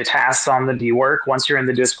tasks on the D work. Once you're in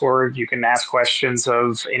the Discord, you can ask questions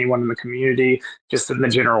of anyone in the community, just in the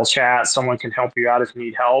general chat. Someone can help you out if you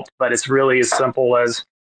need help. But it's really as simple as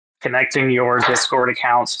connecting your Discord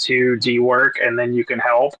accounts to D work, and then you can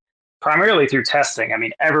help primarily through testing.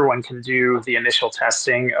 Everyone can do the initial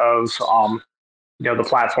testing of the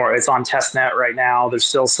platform. It's on testnet right now. There's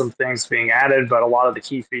still some things being added, but a lot of the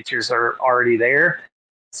key features are already there.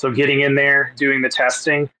 So getting in there, doing the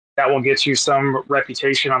testing, that will get you some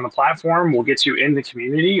reputation on the platform, will get you in the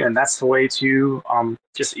community, and that's the way to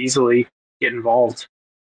just easily get involved.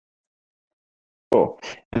 Cool.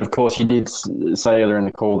 And of course, you did say earlier in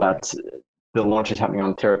the call that the launch is happening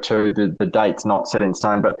on Terra 2. The date's not set in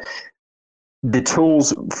stone, but the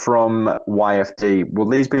tools from YFD, will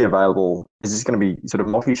these be available? Is this going to be sort of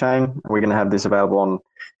multi-chain? Are we going to have this available on,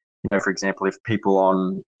 for example, if people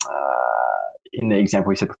on, in the example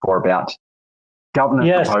we said before about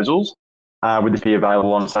governance proposals, would this be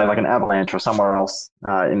available on, say, like an Avalanche or somewhere else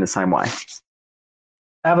in the same way?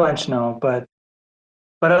 Avalanche, no, but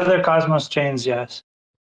other Cosmos chains, yes.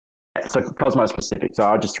 So Cosmos specific. So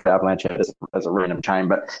I'll just throw Avalanche as a random chain,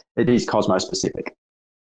 but it is Cosmos specific.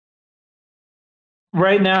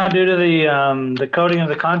 Right now, due to the coding of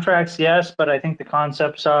the contracts, yes, but I think the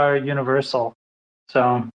concepts are universal.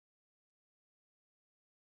 So,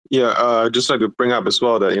 yeah, just like to bring up as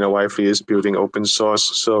well that YFD is building open source,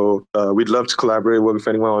 so we'd love to collaborate with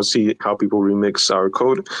anyone or see how people remix our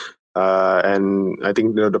code. And I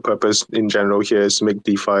think the purpose in general here is to make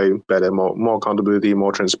DeFi better, more accountability,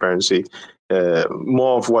 more transparency,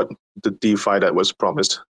 more of what the DeFi that was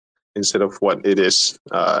promised, instead of what it is.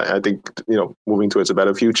 I think, moving towards a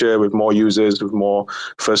better future with more users, with more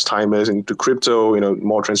first timers into crypto,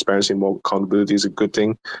 more transparency, more accountability is a good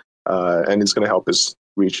thing. And it's going to help us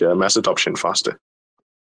reach mass adoption faster.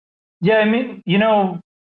 Yeah,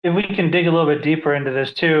 if we can dig a little bit deeper into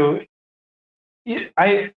this too,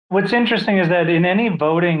 what's interesting is that in any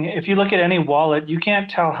voting, if you look at any wallet, you can't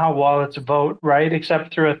tell how wallets vote, right?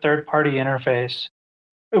 Except through a third-party interface.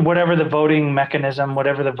 Whatever the voting mechanism,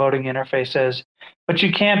 whatever the voting interface is. But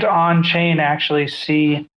you can't on-chain actually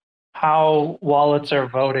see how wallets are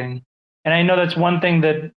voting. And I know that's one thing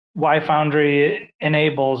that Y-Foundry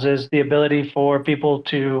enables, is the ability for people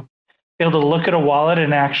to be able to look at a wallet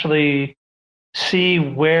and actually see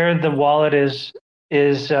where the wallet is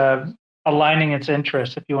aligning its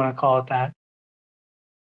interests, if you want to call it that.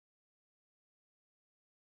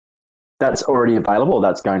 That's already available, or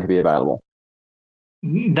that's going to be available?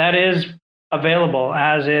 That is available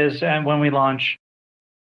as is, and when we launch.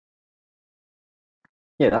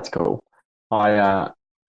 Yeah, that's cool. Because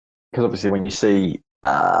obviously when you see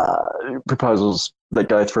proposals that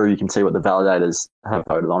go through, you can see what the validators have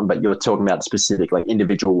voted on, but you're talking about specific, like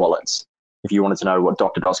individual wallets. If you wanted to know what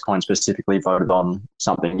Dr. Doscoin specifically voted on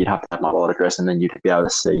something, you'd have to have my wallet address, and then you'd be able to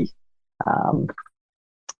see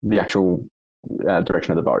the actual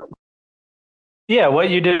direction of the vote. Yeah, what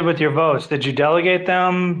you did with your votes. Did you delegate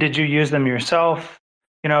them? Did you use them yourself?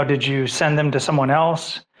 Did you send them to someone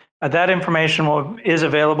else? That information is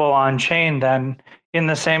available on chain then in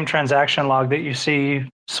the same transaction log that you see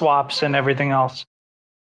swaps and everything else.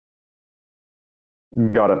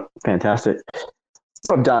 Got it. Fantastic.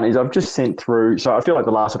 What I've done is I've just sent through, so I feel like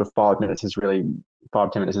the last sort of 10 minutes has really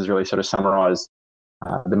sort of summarized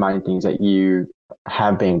the main things that you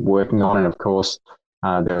have been working on. And of course,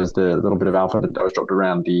 there's the little bit of alpha that was dropped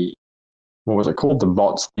around what was it called? The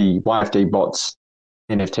bots, the YFD bots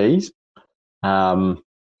NFTs.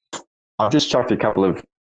 I've just chucked a couple of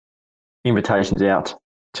invitations out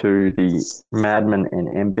to the Madman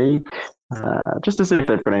and MB, just to see if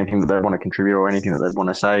they've got anything that they want to contribute or anything that they want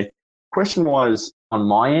to say. Question-wise, on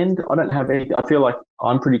my end, I don't have any. I feel like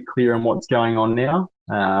I'm pretty clear on what's going on now.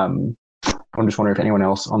 I'm just wondering if anyone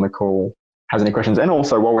else on the call has any questions. And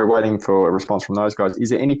also, while we're waiting for a response from those guys, is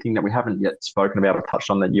there anything that we haven't yet spoken about or touched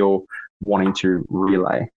on that you're wanting to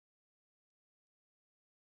relay?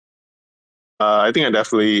 I think I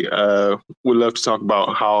definitely would love to talk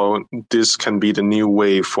about how this can be the new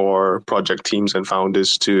way for project teams and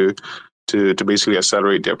founders to basically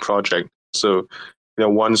accelerate their project. So,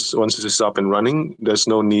 once this is up and running, there's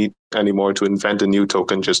no need anymore to invent a new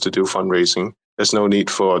token just to do fundraising. There's no need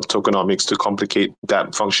for tokenomics to complicate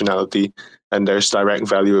that functionality, and there's direct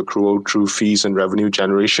value accrual through fees and revenue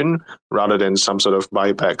generation rather than some sort of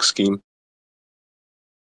buyback scheme.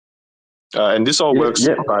 And this all works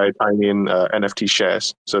by tying in NFT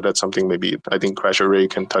shares. So that's something maybe I think Crash or Ray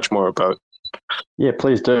can touch more about. Yeah,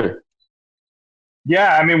 please do.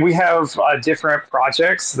 Yeah, I mean, we have different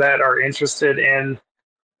projects that are interested in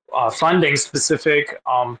funding specific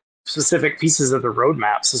pieces of the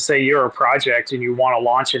roadmap. So say you're a project and you want to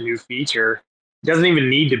launch a new feature. It doesn't even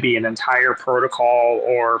need to be an entire protocol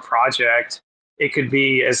or project. It could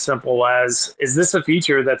be as simple as, is this a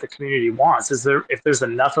feature that the community wants? If there's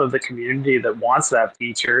enough of the community that wants that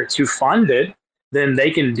feature to fund it, then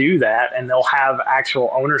they can do that and they'll have actual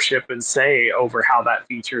ownership and say over how that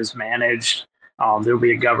feature is managed. There'll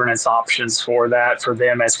be a governance options for that for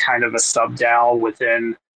them as kind of a sub DAO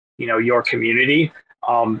within, your community.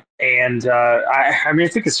 I mean, I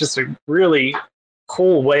think it's just a really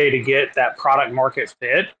cool way to get that product market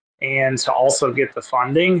fit and to also get the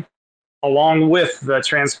funding, along with the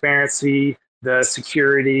transparency, the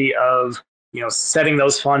security of, setting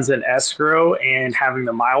those funds in escrow and having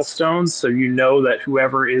the milestones. So that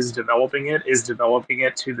whoever is developing it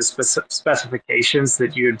to the specifications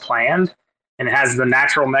that you had planned, and it has the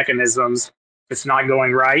natural mechanisms. If it's not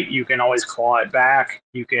going right, you can always claw it back.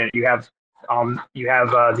 You have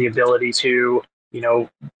the ability to,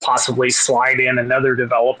 possibly slide in another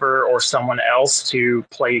developer or someone else to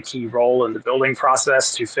play a key role in the building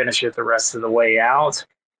process to finish it the rest of the way out.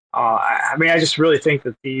 I mean, I just really think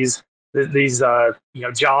that these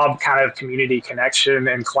job kind of community connection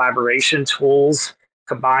and collaboration tools,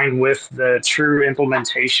 combined with the true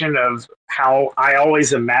implementation of how I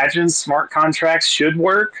always imagined smart contracts should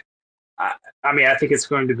work. I mean, I think it's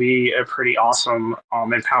going to be a pretty awesome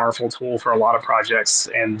and powerful tool for a lot of projects,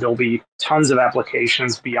 and there'll be tons of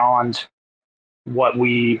applications beyond what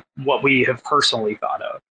we have personally thought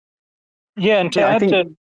of. Yeah, and to add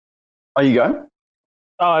to... Oh, you go?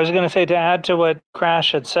 Oh, I was going to say, to add to what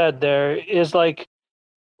Crash had said, there is like,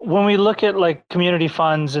 when we look at like community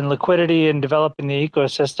funds and liquidity and developing the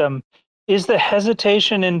ecosystem, is the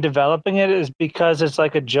hesitation in developing it is because it's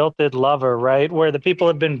like a jilted lover, right? Where the people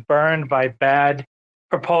have been burned by bad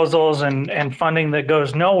proposals and funding that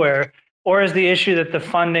goes nowhere, or is the issue that the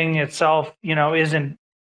funding itself, isn't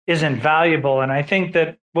valuable? And I think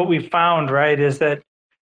that what we found, right, is that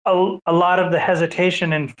a lot of the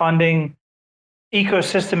hesitation in funding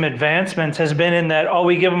ecosystem advancements has been in that,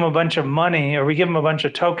 we give them a bunch of money or we give them a bunch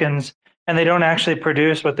of tokens and they don't actually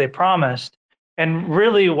produce what they promised. And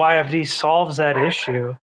really, YFD solves that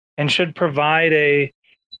issue and should provide a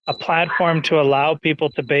platform to allow people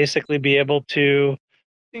to basically be able to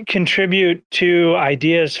contribute to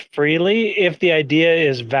ideas freely if the idea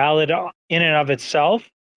is valid in and of itself,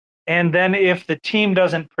 And then if the team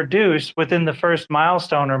doesn't produce within the first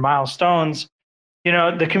milestone or milestones,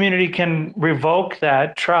 the community can revoke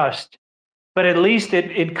that trust. But at least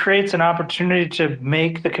it creates an opportunity to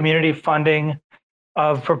make the community funding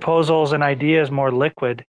of proposals and ideas more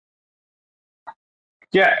liquid.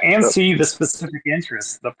 Yeah, and see the specific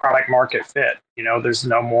interests, the product market fit. There's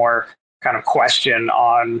no more kind of question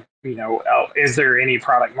on, is there any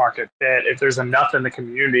product market fit? If there's enough in the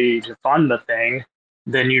community to fund the thing,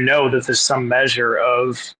 then that there's some measure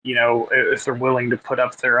of, if they're willing to put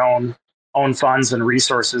up their own funds and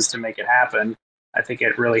resources to make it happen. I think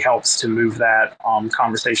it really helps to move that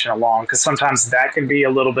conversation along, because sometimes that can be a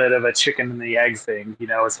little bit of a chicken and the egg thing.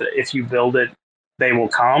 It's if you build it, they will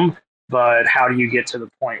come. But how do you get to the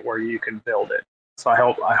point where you can build it? So I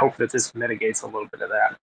hope that this mitigates a little bit of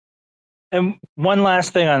that. And one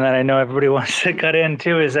last thing on that, I know everybody wants to cut in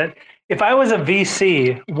too, is that if I was a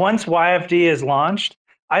VC, once YFD is launched,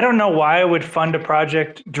 I don't know why I would fund a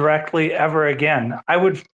project directly ever again. I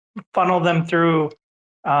would funnel them through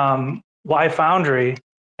Y-Foundry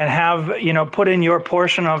and have, put in your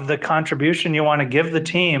portion of the contribution you want to give the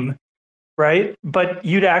team, right? But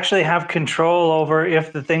you'd actually have control over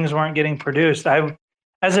if the things weren't getting produced.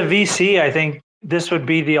 As a VC, I think this would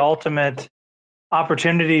be the ultimate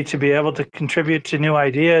opportunity to be able to contribute to new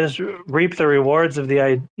ideas, reap the rewards of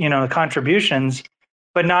the contributions,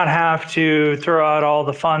 but not have to throw out all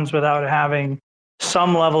the funds without having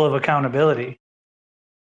some level of accountability.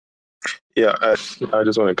 Yeah, I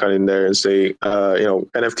just want to cut in there and say,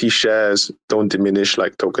 NFT shares don't diminish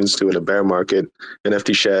like tokens do in a bear market.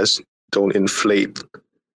 NFT shares don't inflate.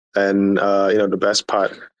 And, the best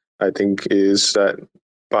part, I think, is that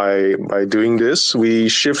by doing this, we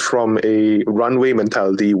shift from a runway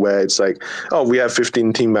mentality where it's like, oh, we have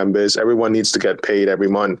 15 team members, everyone needs to get paid every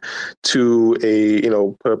month, to a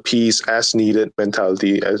per piece as needed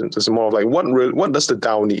mentality. It's more of like, what does the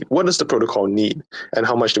DAO need? What does the protocol need? And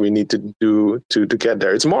how much do we need to do to get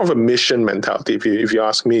there? It's more of a mission mentality. If you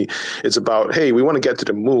ask me, it's about, hey, we want to get to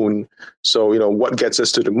the moon. So what gets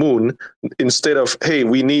us to the moon? Instead of, hey,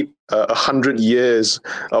 we need 100 years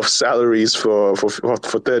of salaries for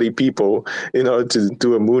 30 people in order to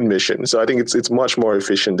do a moon mission. So I think it's much more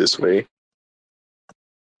efficient this way.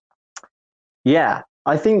 Yeah,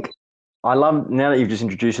 I think I love, now that you've just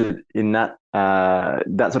introduced it in that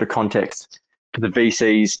sort of context, the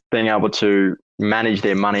VCs being able to manage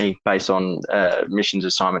their money based on missions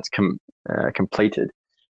assignments completed.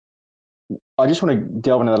 I just want to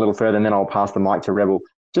delve into that a little further, and then I'll pass the mic to Rebel.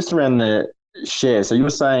 Just around the shares. So you were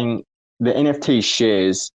saying the NFT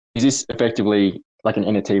shares, is this effectively like an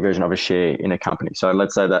NFT version of a share in a company? So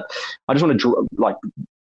let's say that I just want to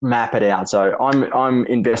map it out. So I'm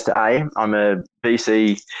investor A, I'm a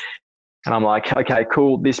VC, and I'm like, okay,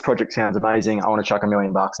 cool, this project sounds amazing. I want to chuck $1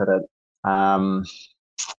 million at it.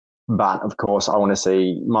 But of course, I want to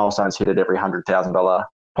see milestones hit at every $100,000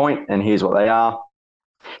 point, and here's what they are.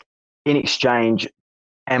 In exchange,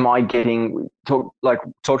 am I getting talk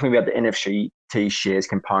to me about the NFT shares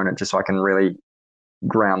component, just so I can really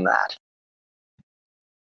ground that?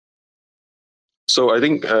 So I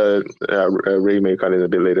think Ray may cut in a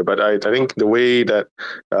bit later, but I think the way that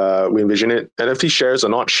we envision it, NFT shares are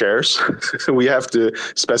not shares. We have to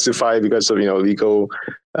specify because of legal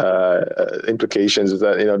implications, is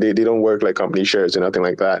that they don't work like company shares or nothing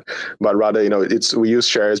like that. But rather we use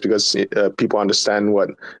shares because people understand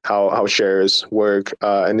how shares work,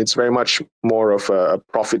 and it's very much more of a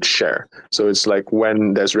profit share. So it's like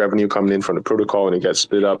when there's revenue coming in from the protocol and it gets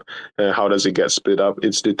split up. How does it get split up?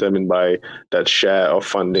 It's determined by that share of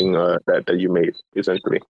funding that you made,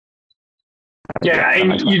 essentially. Yeah,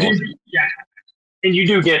 and you do. Yeah. And you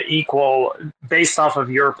do get equal based off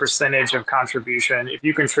of your percentage of contribution. If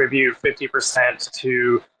you contribute 50%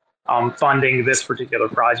 to funding this particular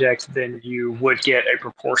project, then you would get a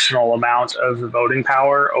proportional amount of the voting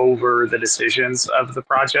power over the decisions of the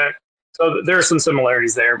project. So there are some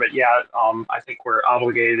similarities there, but yeah, I think we're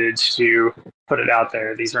obligated to put it out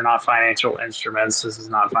there. These are not financial instruments. This is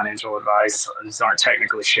not financial advice. These aren't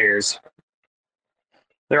technically shares.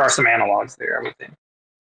 There are some analogs there, I would think.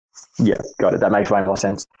 Yeah, got it. That makes way more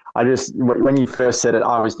sense. I just, when you first said it,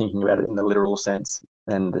 I was thinking about it in the literal sense,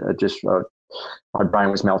 and my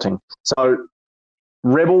brain was melting. So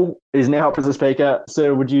Rebel is now up as a speaker.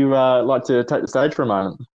 So would you like to take the stage for a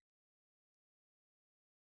moment?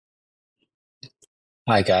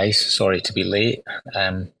 Hi guys, sorry to be late.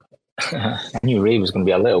 I knew Ray was going to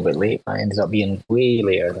be a little bit late, but I ended up being way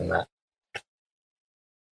later than that.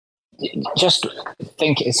 Just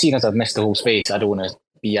think, seeing as I've missed the whole space, I don't want to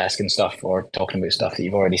be asking stuff or talking about stuff that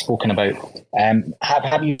you've already spoken about.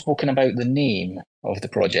 Have you spoken about the name of the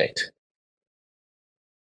project?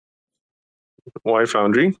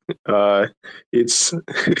 Y-Foundry. It's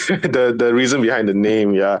the reason behind the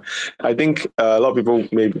name. Yeah, I think a lot of people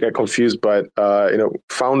maybe get confused, but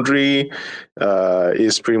Foundry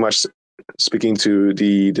is pretty much speaking to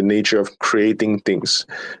the nature of creating things.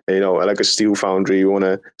 Like a steel foundry, you want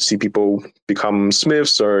to see people become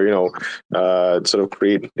smiths, or sort of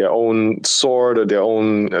create their own sword or their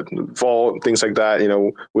own vault, things like that.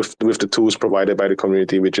 With the tools provided by the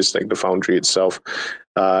community, which is like the foundry itself.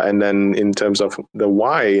 And then in terms of the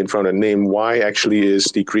Y in front of the name, Y actually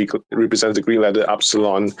is represents the Greek letter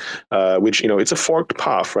epsilon, which, it's a forked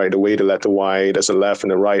path, right? The way the letter Y, there's a left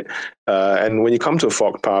and a right. And when you come to a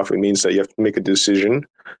forked path, it means that you have to make a decision.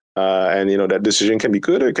 And that decision can be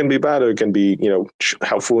good or it can be bad, or it can be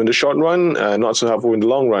helpful in the short run, not so helpful in the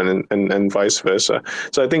long run, and vice versa.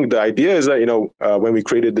 So I think the idea is that when we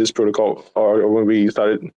created this protocol, or when we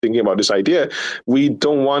started thinking about this idea, we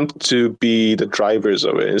don't want to be the drivers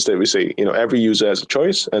of it. Instead, we say every user has a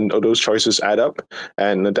choice, and those choices add up,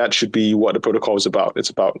 and that should be what the protocol is about. It's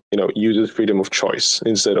about users' freedom of choice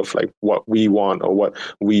instead of like what we want or what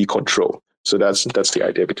we control. So that's the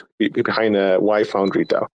idea behind Y-Foundry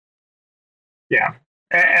DAO. Yeah,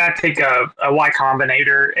 and I think a Y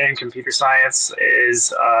Combinator in computer science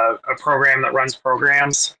is a program that runs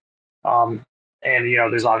programs. And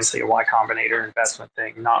there's obviously a Y Combinator investment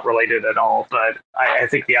thing, not related at all. But I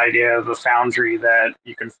think the idea of a foundry that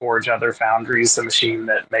you can forge other foundries, a machine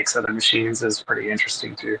that makes other machines, is pretty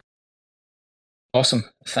interesting too. Awesome.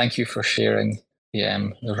 Thank you for sharing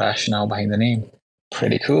the rationale behind the name.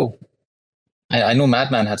 Pretty cool. I know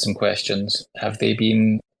Madman had some questions. Have they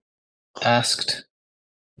been asked?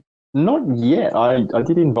 Not yet. I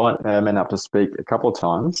did invite Man up to speak a couple of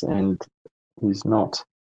times, and he's not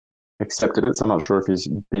accepted it. So I'm not sure if he's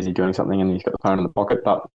busy doing something and he's got the phone in the pocket.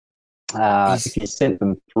 But if he sent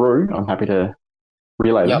them through, I'm happy to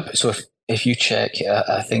relay them. Yep. So if you check,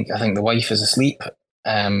 I think the wife is asleep,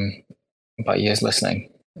 but he is listening.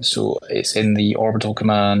 So it's in the Orbital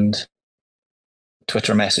command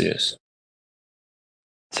Twitter messages.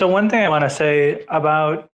 So one thing I want to say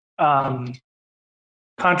about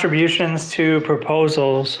contributions to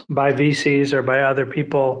proposals by VCs or by other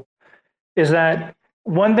people is that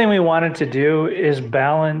one thing we wanted to do is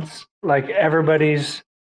balance like everybody's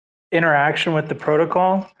interaction with the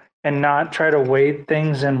protocol and not try to weight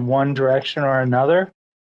things in one direction or another.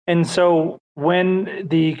 And so when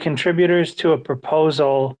the contributors to a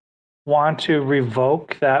proposal want to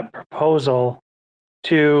revoke that proposal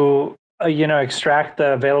to extract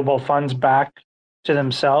the available funds back to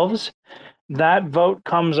themselves, that vote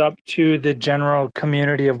comes up to the general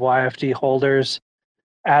community of YFD holders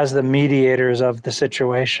as the mediators of the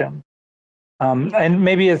situation. And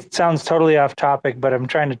maybe it sounds totally off topic, but I'm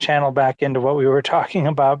trying to channel back into what we were talking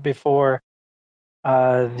about before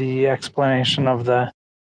the explanation of the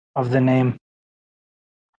name.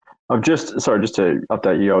 Just to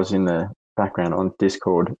update you, I was in the background on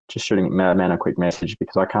Discord, just shooting Madman a quick message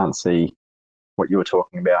because I can't see what you were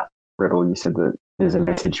talking about. Rebel, you said that there's a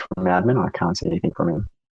message from Madman. I can't see anything from him.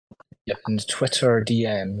 Yep, and Twitter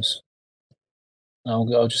DMs.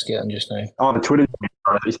 I'll just get them just now. Oh, the Twitter,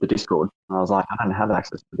 or at least the Discord. And I was like, I don't have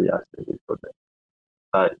access to the Discord.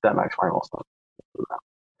 So that makes way more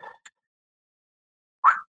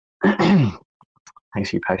sense. Thanks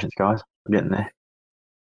for your patience, guys. We're getting there.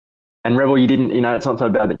 And Rebel, you didn't, it's not so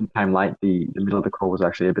bad that you came late. The middle of the call was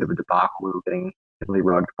actually a bit of a debacle. We were getting heavily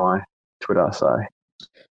rugged by Twitter, so.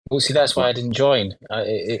 Well, see, that's why I didn't join.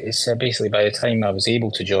 It said basically by the time I was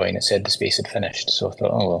able to join, it said the space had finished. So I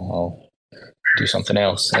thought, oh, well, I'll do something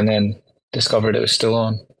else. And then discovered it was still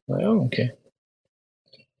on. Like, oh, okay.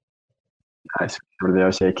 Nice. Go to the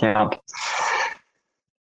OC account.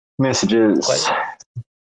 Messages.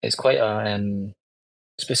 It's quite a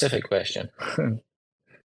specific question.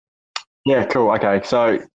 Yeah, cool. Okay,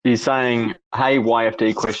 so he's saying, hey,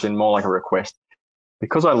 YFD question, more like a request.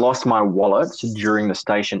 Because I lost my wallet during the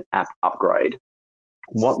station app upgrade,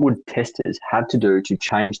 what would testers have to do to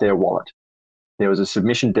change their wallet? There was a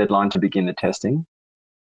submission deadline to begin the testing.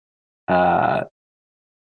 There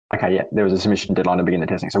was a submission deadline to begin the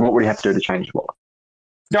testing. So what would he have to do to change his wallet?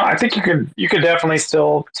 No, I think you could definitely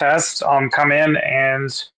still test. Come in and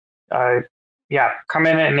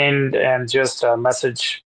just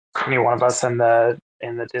message any one of us in the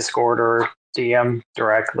Discord or DM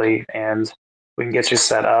directly, and we can get you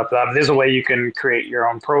set up. There's a way you can create your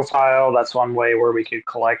own profile. That's one way where we could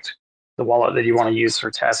collect the wallet that you want to use for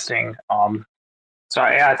testing.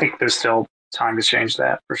 I think there's still time to change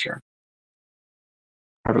that for sure.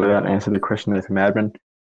 Hopefully that answered the question there from Admin.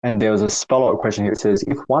 And there was a follow-up question here. It says,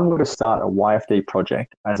 if one were to start a YFD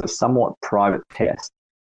project as a somewhat private test,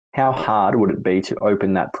 how hard would it be to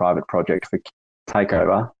open that private project for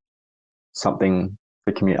takeover? Something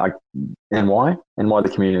for community, and why? And why the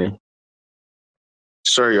community?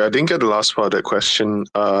 Sorry, I didn't get the last part of that question.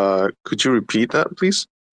 Could you repeat that, please?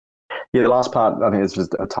 Yeah, the last part, I think it's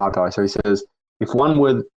just a typo. So he says, if one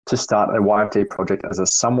were to start a YFD project as a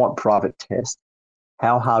somewhat private test,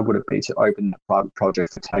 how hard would it be to open the private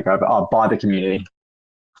project for takeover? Oh, by the community.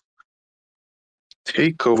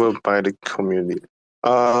 Take over by the community.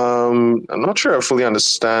 I'm not sure I fully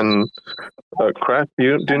understand. Crash,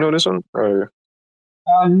 do you know this one? Or?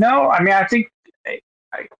 No, I mean, I think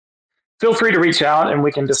feel free to reach out and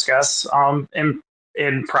we can discuss in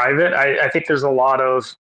private. I think there's a lot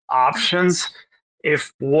of options.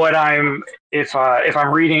 If I'm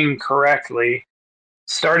reading correctly,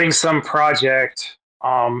 starting some project,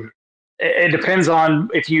 it depends on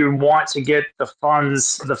if you want to get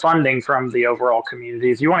the funding from the overall community.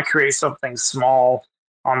 If you want to create something small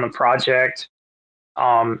on the project,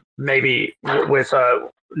 maybe with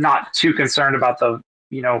not too concerned about the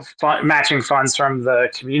matching funds from the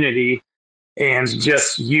community, and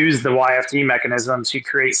just use the YFD mechanism to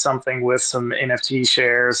create something with some NFT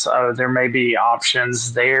shares. There may be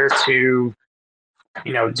options there to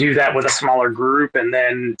do that with a smaller group and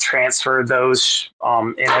then transfer those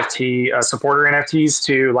supporter NFTs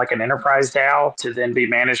to like an enterprise DAO to then be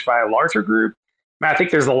managed by a larger group. I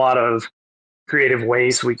think there's a lot of creative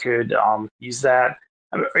ways we could use that.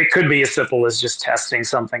 It could be as simple as just testing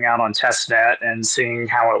something out on testnet and seeing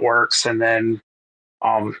how it works, and then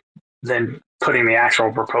putting the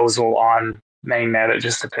actual proposal on mainnet. It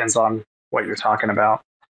just depends on what you're talking about.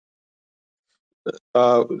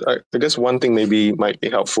 I guess one thing maybe might be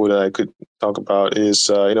helpful that I could talk about is,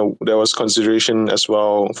 there was consideration as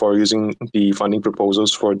well for using the funding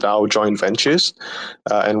proposals for DAO joint ventures.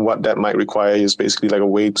 And what that might require is basically like a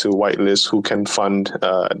way to whitelist who can fund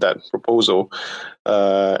that proposal.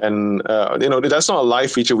 That's not a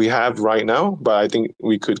live feature we have right now, but I think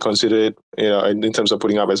we could consider it, in terms of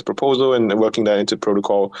putting up as a proposal and working that into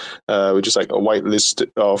protocol, which is like a whitelist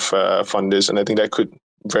of funders. And I think that could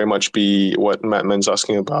very much be what Mattman's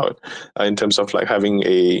asking about, in terms of like having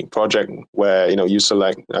a project where you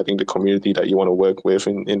select, I think, the community that you want to work with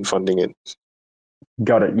in funding it.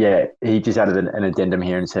 Got it. Yeah, he just added an addendum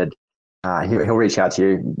here and said he'll reach out to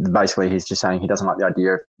you. Basically, he's just saying he doesn't like the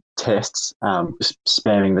idea of tests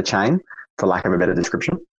spamming the chain, for lack of a better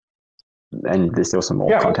description. And there's still some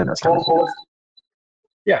more content that's coming.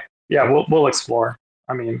 We'll explore.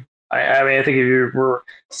 I mean, I think if you were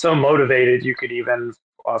so motivated, you could even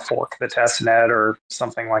fork the testnet or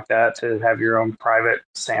something like that to have your own private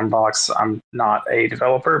sandbox. I'm not a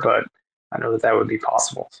developer, but I know that would be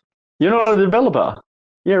possible. You're not a developer?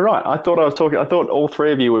 Yeah, right. I thought all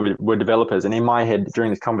three of you were developers, and in my head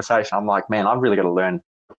during this conversation, I'm like, man, I've really got to learn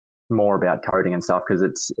more about coding and stuff, because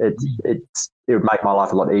it would make my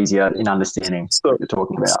life a lot easier in understanding what you're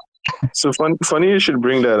talking about. So funny you should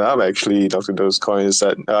bring that up, actually, Dr. Dogecoin, is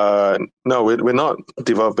that no, we're not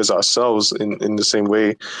developers ourselves in the same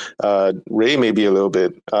way. Ray may be a little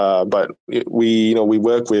bit, but we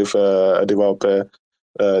work with a developer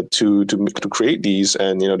to create these,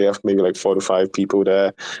 and they have maybe like 4 to 5 people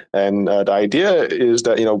there, and the idea is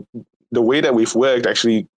that the way that we've worked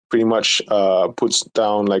actually pretty much puts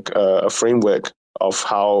down like a framework of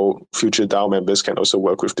how future DAO members can also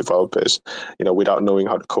work with developers, without knowing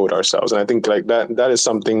how to code ourselves. And I think like that is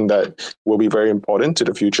something that will be very important to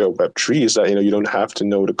the future of Web3, is that, you don't have to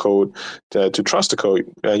know the code to trust the code.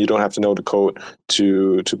 You don't have to know the code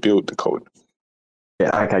to build the code.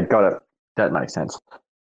 Yeah, okay, got it. That makes sense.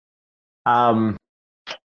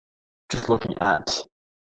 Just looking at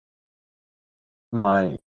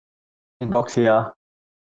my inbox here,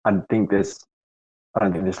 I don't think this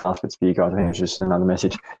last bit's for you guys. I think it's just another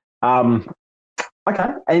message. Okay.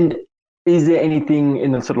 And is there anything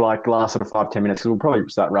in the sort of like last sort of 5-10 minutes? Because we'll probably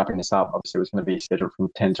start wrapping this up. Obviously, it was going to be scheduled from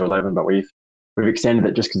 10 to 11, but we've extended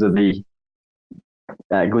it just because of the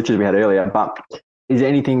glitches we had earlier. But is there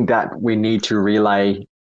anything that we need to relay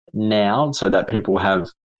now so that people have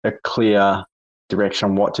a clear direction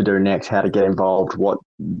on what to do next, how to get involved,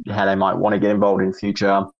 how they might want to get involved in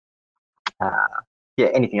future?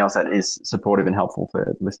 Anything else that is supportive and helpful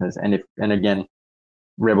for listeners. And again,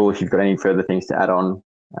 Rebel, if you've got any further things to add on,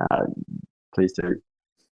 please do.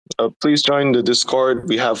 please join the Discord.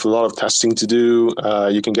 We have a lot of testing to do.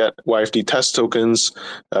 You can get YFD test tokens,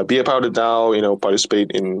 be a part of the DAO,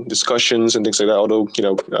 participate in discussions and things like that. Although,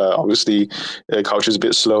 obviously, culture is a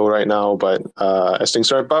bit slow right now, but as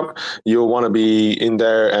things ramp up, you'll want to be in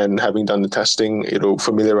there, and having done the testing, it'll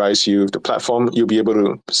familiarize you with the platform. You'll be able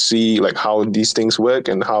to see like how these things work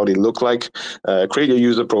and how they look like. Create your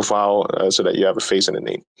user profile so that you have a face and a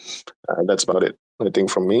name. That's about it. Anything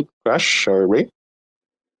from me, Crash or Ray?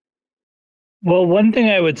 Well, one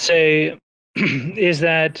thing I would say is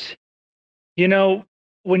that,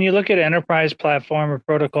 when you look at enterprise platform or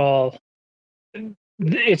protocol,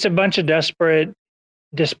 it's a bunch of disparate,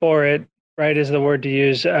 right, is the word to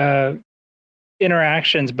use,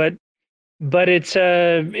 interactions. But it's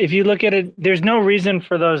if you look at it, there's no reason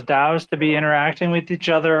for those DAOs to be interacting with each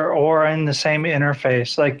other or in the same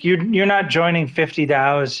interface. Like you're not joining 50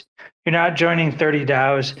 DAOs, you're not joining 30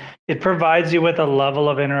 DAOs. It provides you with a level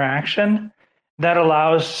of interaction that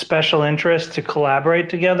allows special interests to collaborate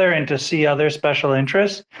together and to see other special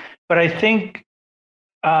interests. But I think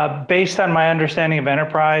based on my understanding of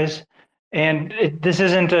enterprise, and this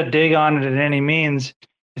isn't a dig on it in any means,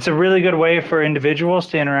 it's a really good way for individuals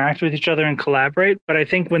to interact with each other and collaborate. But I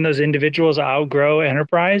think when those individuals outgrow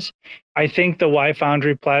enterprise, I think the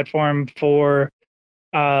Y-Foundry platform for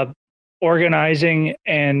organizing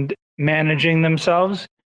and managing themselves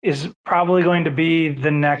is probably going to be the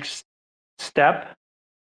next step,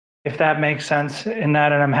 if that makes sense in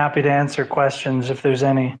that. And I'm happy to answer questions if there's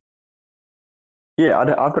any. Yeah,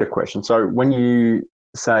 I've got a question. So when you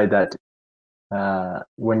say that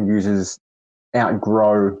when users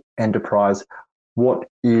outgrow enterprise, what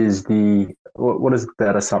is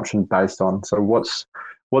that assumption based on? So what's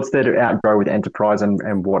there to outgrow with enterprise,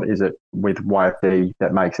 and what is it with YFD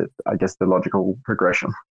that makes it, I guess, the logical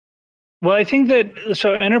progression? Well, I think that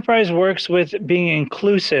enterprise works with being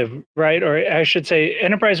inclusive, right? Or I should say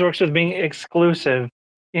enterprise works with being exclusive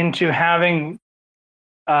into having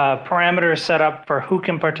parameters set up for who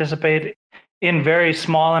can participate in very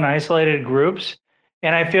small and isolated groups.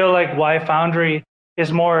 And I feel like Y-Foundry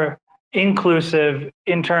is more inclusive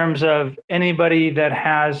in terms of anybody that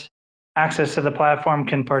has access to the platform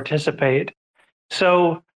can participate.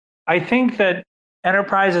 So I think that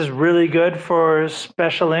enterprise is really good for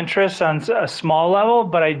special interests on a small level,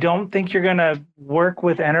 but I don't think you're going to work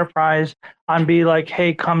with enterprise on be like,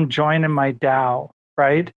 hey, come join in my DAO,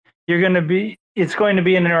 right? It's going to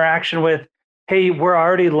be an interaction with, hey, we're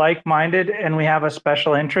already like-minded and we have a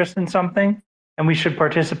special interest in something and we should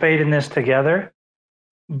participate in this together.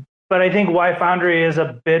 But I think Y-Foundry is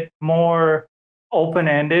a bit more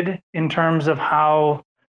open-ended in terms of how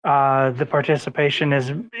the participation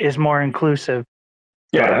is more inclusive.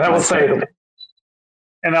 Yeah, and I will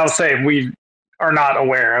say we are not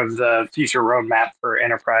aware of the future roadmap for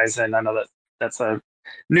enterprise, and I know that's a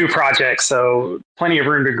new project, so plenty of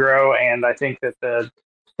room to grow. And I think that the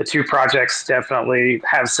two projects definitely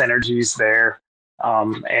have synergies there,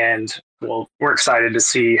 and we're excited to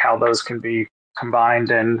see how those can be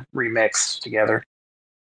combined and remixed together.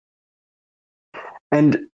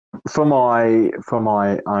 And for my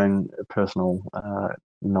own personal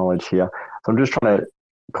knowledge here, so I'm just trying to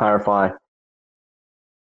clarify,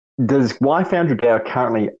 does Y-Foundry DAO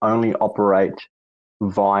currently only operate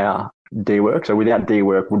via D-Work? So without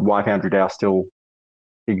D-Work, would Y-Foundry DAO still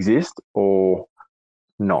exist or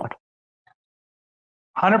not?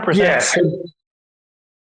 100%. Yes.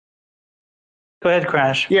 Go ahead,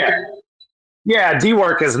 Crash. Yeah,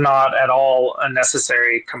 D-Work is not at all a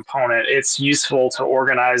necessary component. It's useful to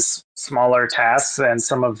organize smaller tasks and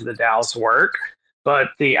some of the DAO's work, but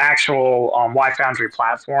the actual Y-Foundry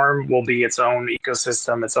platform will be its own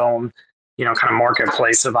ecosystem, its own kind of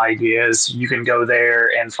marketplace of ideas. You can go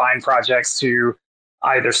there and find projects to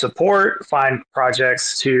either support, find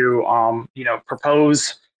projects to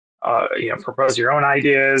propose your own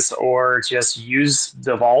ideas, or just use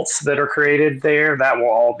the vaults that are created there. That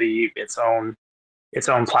will all be its own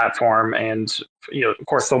platform. And of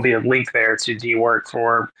course there'll be a link there to D-Work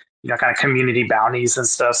for kind of community bounties and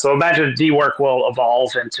stuff. So imagine D-Work will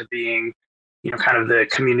evolve into being kind of the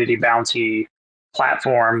community bounty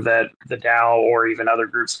platform that the DAO or even other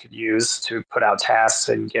groups could use to put out tasks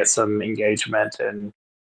and get some engagement and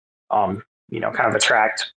kind of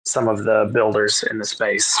attract some of the builders in the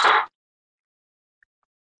space.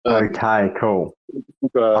 Okay, cool.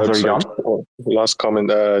 Last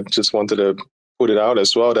comment. Just wanted to put it out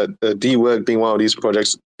as well that D-Work being one of these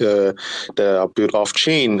projects that are built off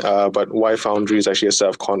chain, but Y-Foundry is actually a set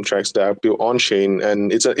of contracts that are built on chain,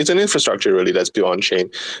 and it's an infrastructure really that's built on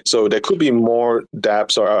chain. So there could be more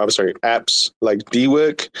apps like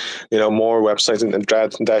dWork, more websites and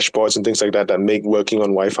dashboards and things like that make working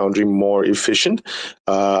on Y-Foundry more efficient.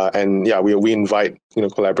 And yeah, we invite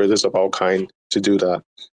collaborators of all kind to do that.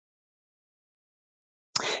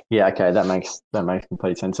 Yeah, okay, that makes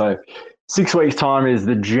complete sense. So 6 weeks' time is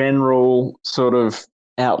the general sort of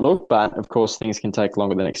outlook, but of course things can take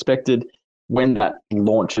longer than expected. When that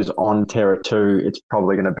launches on Terra 2, it's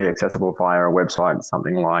probably going to be accessible via a website,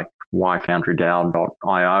 something like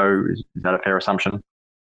yfoundrydao.io. Is that a fair assumption?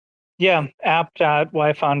 Yeah,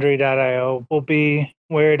 app.yfoundry.io will be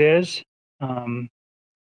where it is.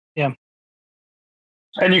 Yeah.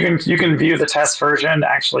 And you can view the test version,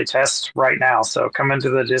 actually test right now. So come into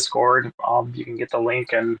the Discord, you can get the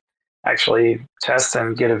link and actually test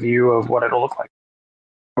and get a view of what it'll look like.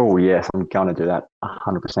 Oh yes, I'm going to do that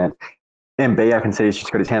 100%. MB, I can see he's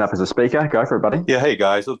just got his hand up as a speaker. Go for it, buddy. Yeah, hey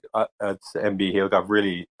guys, look, it's MB here. Look, I've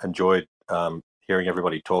really enjoyed hearing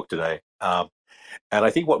everybody talk today, and I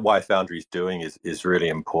think what Y-Foundry is doing is really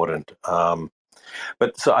important.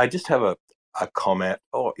 But so I just have a comment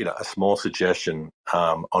or a small suggestion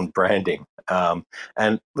on branding.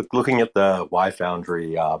 And looking at the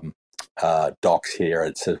Y-Foundry docs here,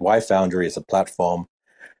 it says Y-Foundry is a platform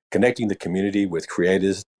connecting the community with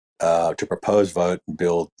creators to propose, vote, and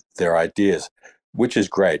build their ideas, which is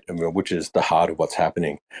great. I mean, which is the heart of what's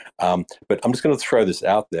happening. But I'm just going to throw this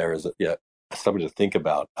out there as something to think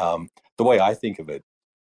about. The way I think of it,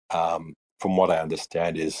 from what I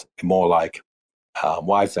understand, is more like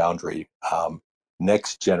Y-Foundry,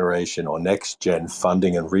 next generation or next gen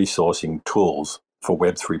funding and resourcing tools for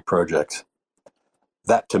Web3 projects.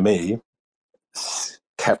 That to me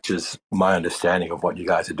captures my understanding of what you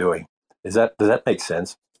guys are doing. Does that make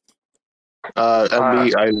sense?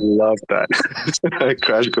 MB, I love that.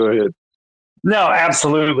 Crash, go ahead. No,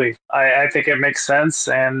 absolutely. I think it makes sense.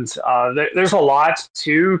 And there's a lot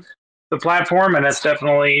to the platform, and it's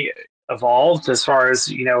definitely evolved as far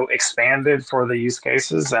as, expanded for the use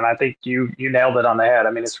cases. And I think you nailed it on the head.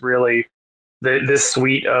 I mean, it's really this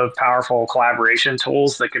suite of powerful collaboration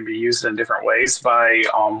tools that can be used in different ways by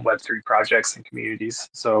Web3 projects and communities.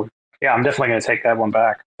 So yeah, I'm definitely going to take that one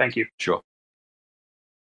back. Thank you. Sure.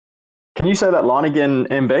 Can you say that line again,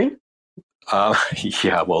 MB?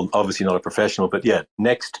 Yeah, well, obviously not a professional, but yeah,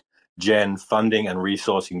 next gen funding and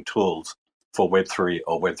resourcing tools for Web3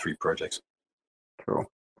 or Web3 projects. Cool.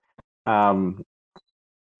 Web3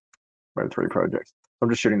 projects. I'm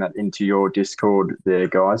just shooting that into your Discord there,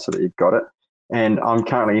 guys, so that you've got it. And I'm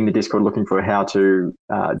currently in the Discord looking for how to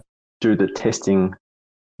do the testing.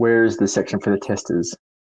 Where is the section for the testers?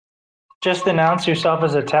 Just announce yourself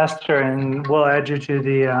as a tester and we'll add you to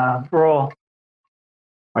the role.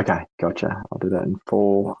 Okay, gotcha. I'll do that in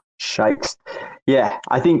 4 shakes. Yeah,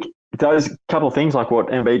 I think those couple of things, like what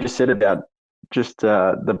MB just said about just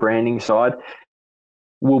the branding side,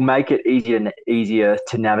 will make it easier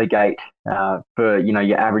to navigate for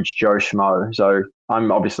your average Joe Schmo. So I'm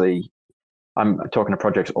talking to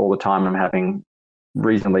projects all the time. I'm having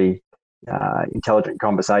reasonably intelligent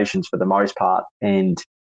conversations for the most part, and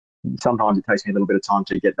sometimes it takes me a little bit of time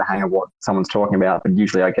to get the hang of what someone's talking about, but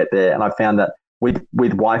usually I get there. And I found that with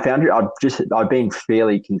Y-Foundry, I've been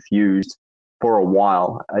fairly confused for a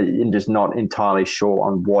while and just not entirely sure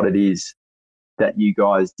on what it is that you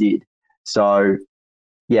guys did. So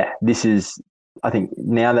yeah, this is, I think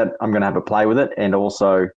now that I'm going to have a play with it, and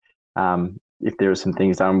also if there are some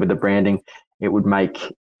things done with the branding, it would make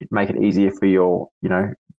it easier for your,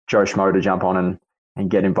 Joe Schmo to jump on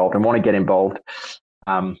and get involved and want to get involved.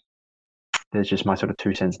 There's just my sort of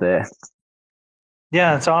 2 cents there.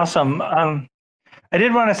 Yeah, it's awesome. I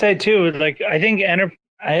did want to say too, like, I think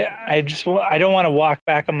I don't want to walk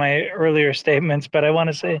back on my earlier statements, but I want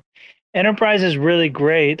to say enterprise is really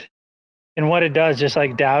great in what it does, just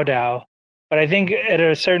like DAO. But I think at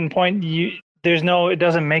a certain point, it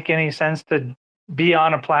doesn't make any sense to be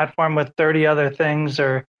on a platform with 30 other things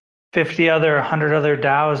or 50 other, 100 other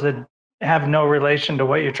DAOs that have no relation to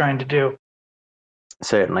what you're trying to do.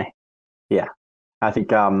 Certainly. Yeah. I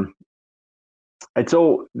think it's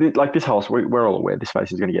all like this whole, we're all aware this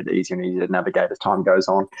space is going to get easier and easier to navigate as time goes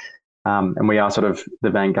on. And we are sort of the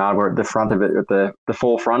vanguard. We're at the front of it, at the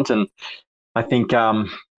forefront. And I think,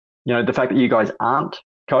 the fact that you guys aren't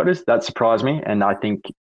coders, that surprised me. And I think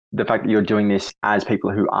the fact that you're doing this as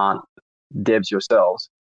people who aren't devs yourselves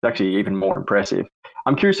is actually even more impressive.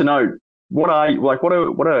 I'm curious to know, what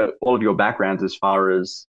are all of your backgrounds as far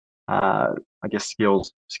as, skill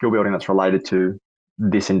building that's related to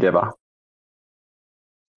this endeavor?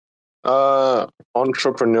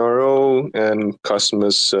 Entrepreneurial and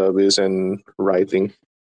customer service and writing.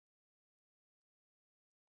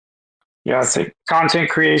 Yeah, it's like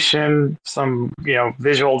content creation, some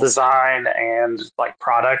visual design, and like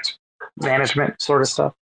product management sort of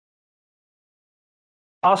stuff.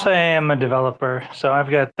 Also, I am a developer, so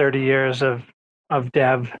I've got 30 years of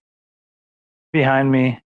dev behind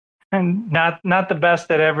me, and not the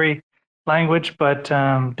best at every language, but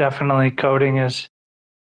definitely coding is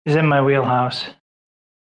in my wheelhouse.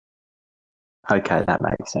 Okay, that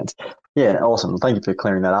makes sense. Yeah, awesome. Thank you for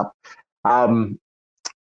clearing that up.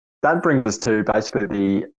 That brings us to basically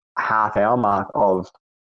the half-hour mark of,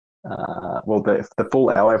 the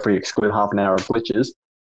full hour if we exclude half an hour of glitches.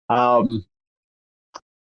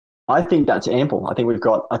 I think that's ample. I think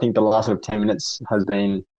the last sort of 10 minutes has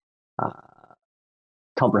been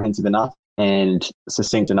comprehensive enough and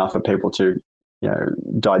succinct enough for people to,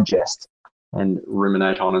 digest and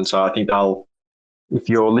ruminate on. And so I think if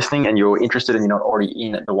you're listening and you're interested and you're not already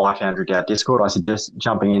in the Y-Foundry DAO Discord, I suggest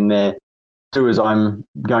jumping in there. Do as I'm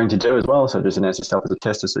going to do as well. So just announce yourself as a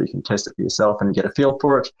tester so you can test it for yourself and get a feel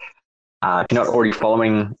for it. If you're not already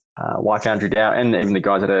following Y-Foundry DAO and even the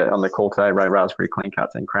guys that are on the call today, Ray Raspberry, Clean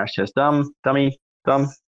Cuts, and Crash Test Dumb. How do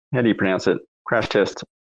you pronounce it? Crash Test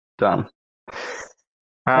Dumb.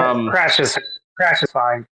 Crash is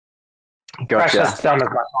fine. Gotcha. Crash Test Dumb is my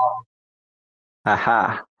problem.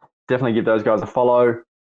 Aha. Definitely give those guys a follow.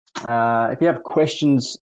 If you have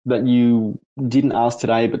questions that you didn't ask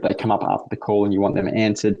today, but they come up after the call and you want them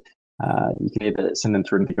answered, you can either send them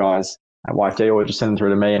through to the guys at YFD or just send them through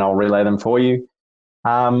to me and I'll relay them for you.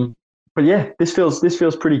 But yeah, this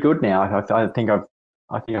feels pretty good now. I think I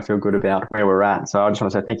feel good about where we're at. So I just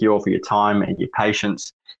want to say thank you all for your time and your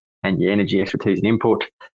patience and your energy, expertise, and input.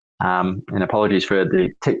 And apologies for the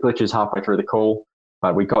tech glitches halfway through the call,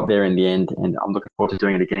 but we got there in the end, and I'm looking forward to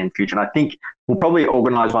doing it again in the future. And I think we'll probably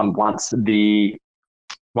organise one once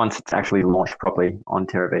it's actually launched properly on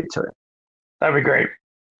Terra V2. That'd be great.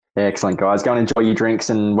 Excellent, guys. Go and enjoy your drinks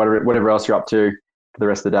and whatever else you're up to for the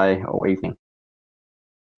rest of the day or evening.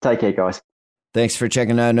 Take care, guys. Thanks for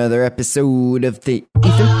checking out another episode of The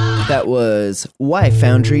Ether. That was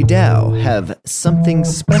Y-Foundry DAO have something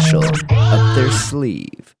special up their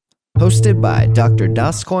sleeve. Hosted by Dr.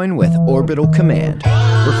 Dascoin with Orbital Command.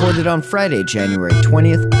 Recorded on Friday, January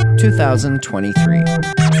 20th, 2023.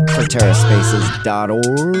 For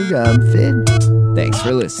TerraSpaces.org, I'm Finn. Thanks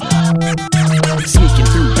for listening. Sneaking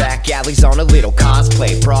through back alleys on a little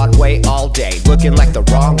cosplay. Broadway all day, looking like the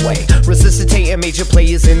wrong way. Resuscitating major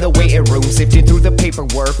players in the waiting room. Sifting through the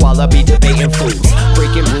paperwork while I be debating fools.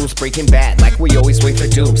 Breaking rules, breaking bad, like we always wait for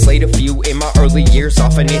doom. Slayed a few in my early years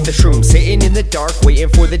off beneath the shroom. Sitting in the dark, waiting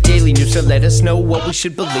for the daily news to let us know what we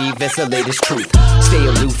should believe as the latest truth. Stay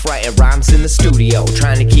aloof, writing rhymes in the studio.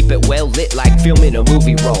 Trying to keep it well lit like filming a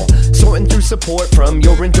movie roll. Sorting through support from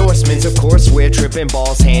your endorsements. Of course, we're tripping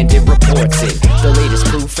balls, handing reports in. The latest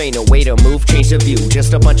proof ain't a way to move, change the view.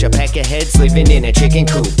 Just a bunch of peckerheads living in a chicken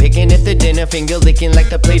coop. Picking at the dinner, finger licking like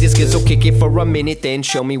the plate is good. So kick it for a minute, then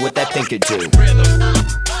show me what that thing could do. 2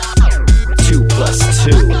 plus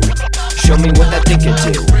 2. Show me what that thing could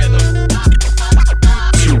do.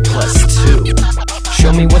 2 plus 2.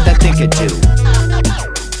 Show me what that thing could do.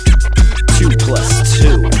 2 plus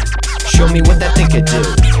 2. Show me what that thing could do.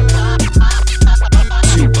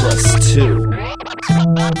 2 plus 2.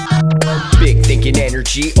 Big thinking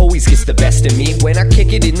energy always gets the best of me when I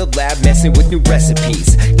kick it in the lab, messing with new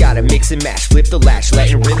recipes. Gotta mix and mash, flip the latch,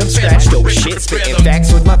 letting rhythm scratch. Dope shit, spitting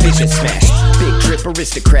facts with my vision smashed. Big trip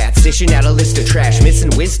aristocrats, dishing out a list of trash.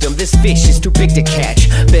 Missing wisdom, this fish is too big to catch.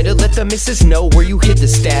 Better let the missus know where you hid the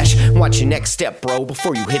stash. Watch your next step, bro,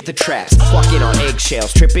 before you hit the traps. Walking on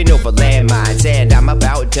eggshells, tripping over landmines. And I'm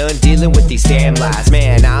about done dealing with these damn lies.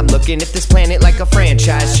 Man, I'm looking at this planet like a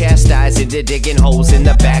franchise. Chastised into digging holes in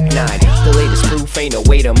the back nine. The latest proof ain't a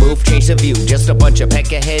way to move, change the view. Just a bunch of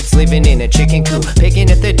peckerheads living in a chicken coop. Picking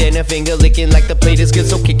at the dinner, finger licking like the plate is good.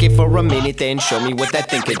 So kick it for a minute, then show me what that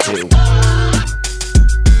thing could do.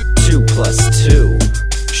 2 plus 2.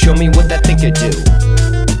 Show me what that thing could do.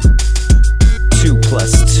 2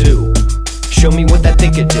 plus 2. Show me what that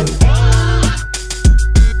thing could do.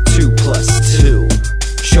 2 plus 2.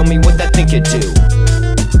 Show me what that thing could do.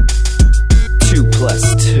 2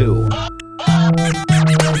 plus 2.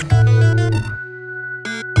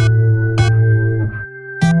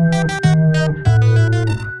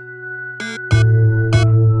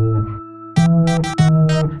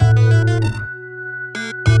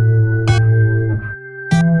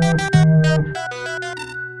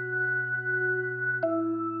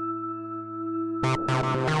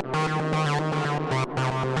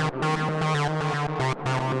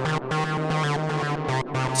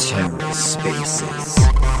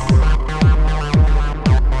 Spaces.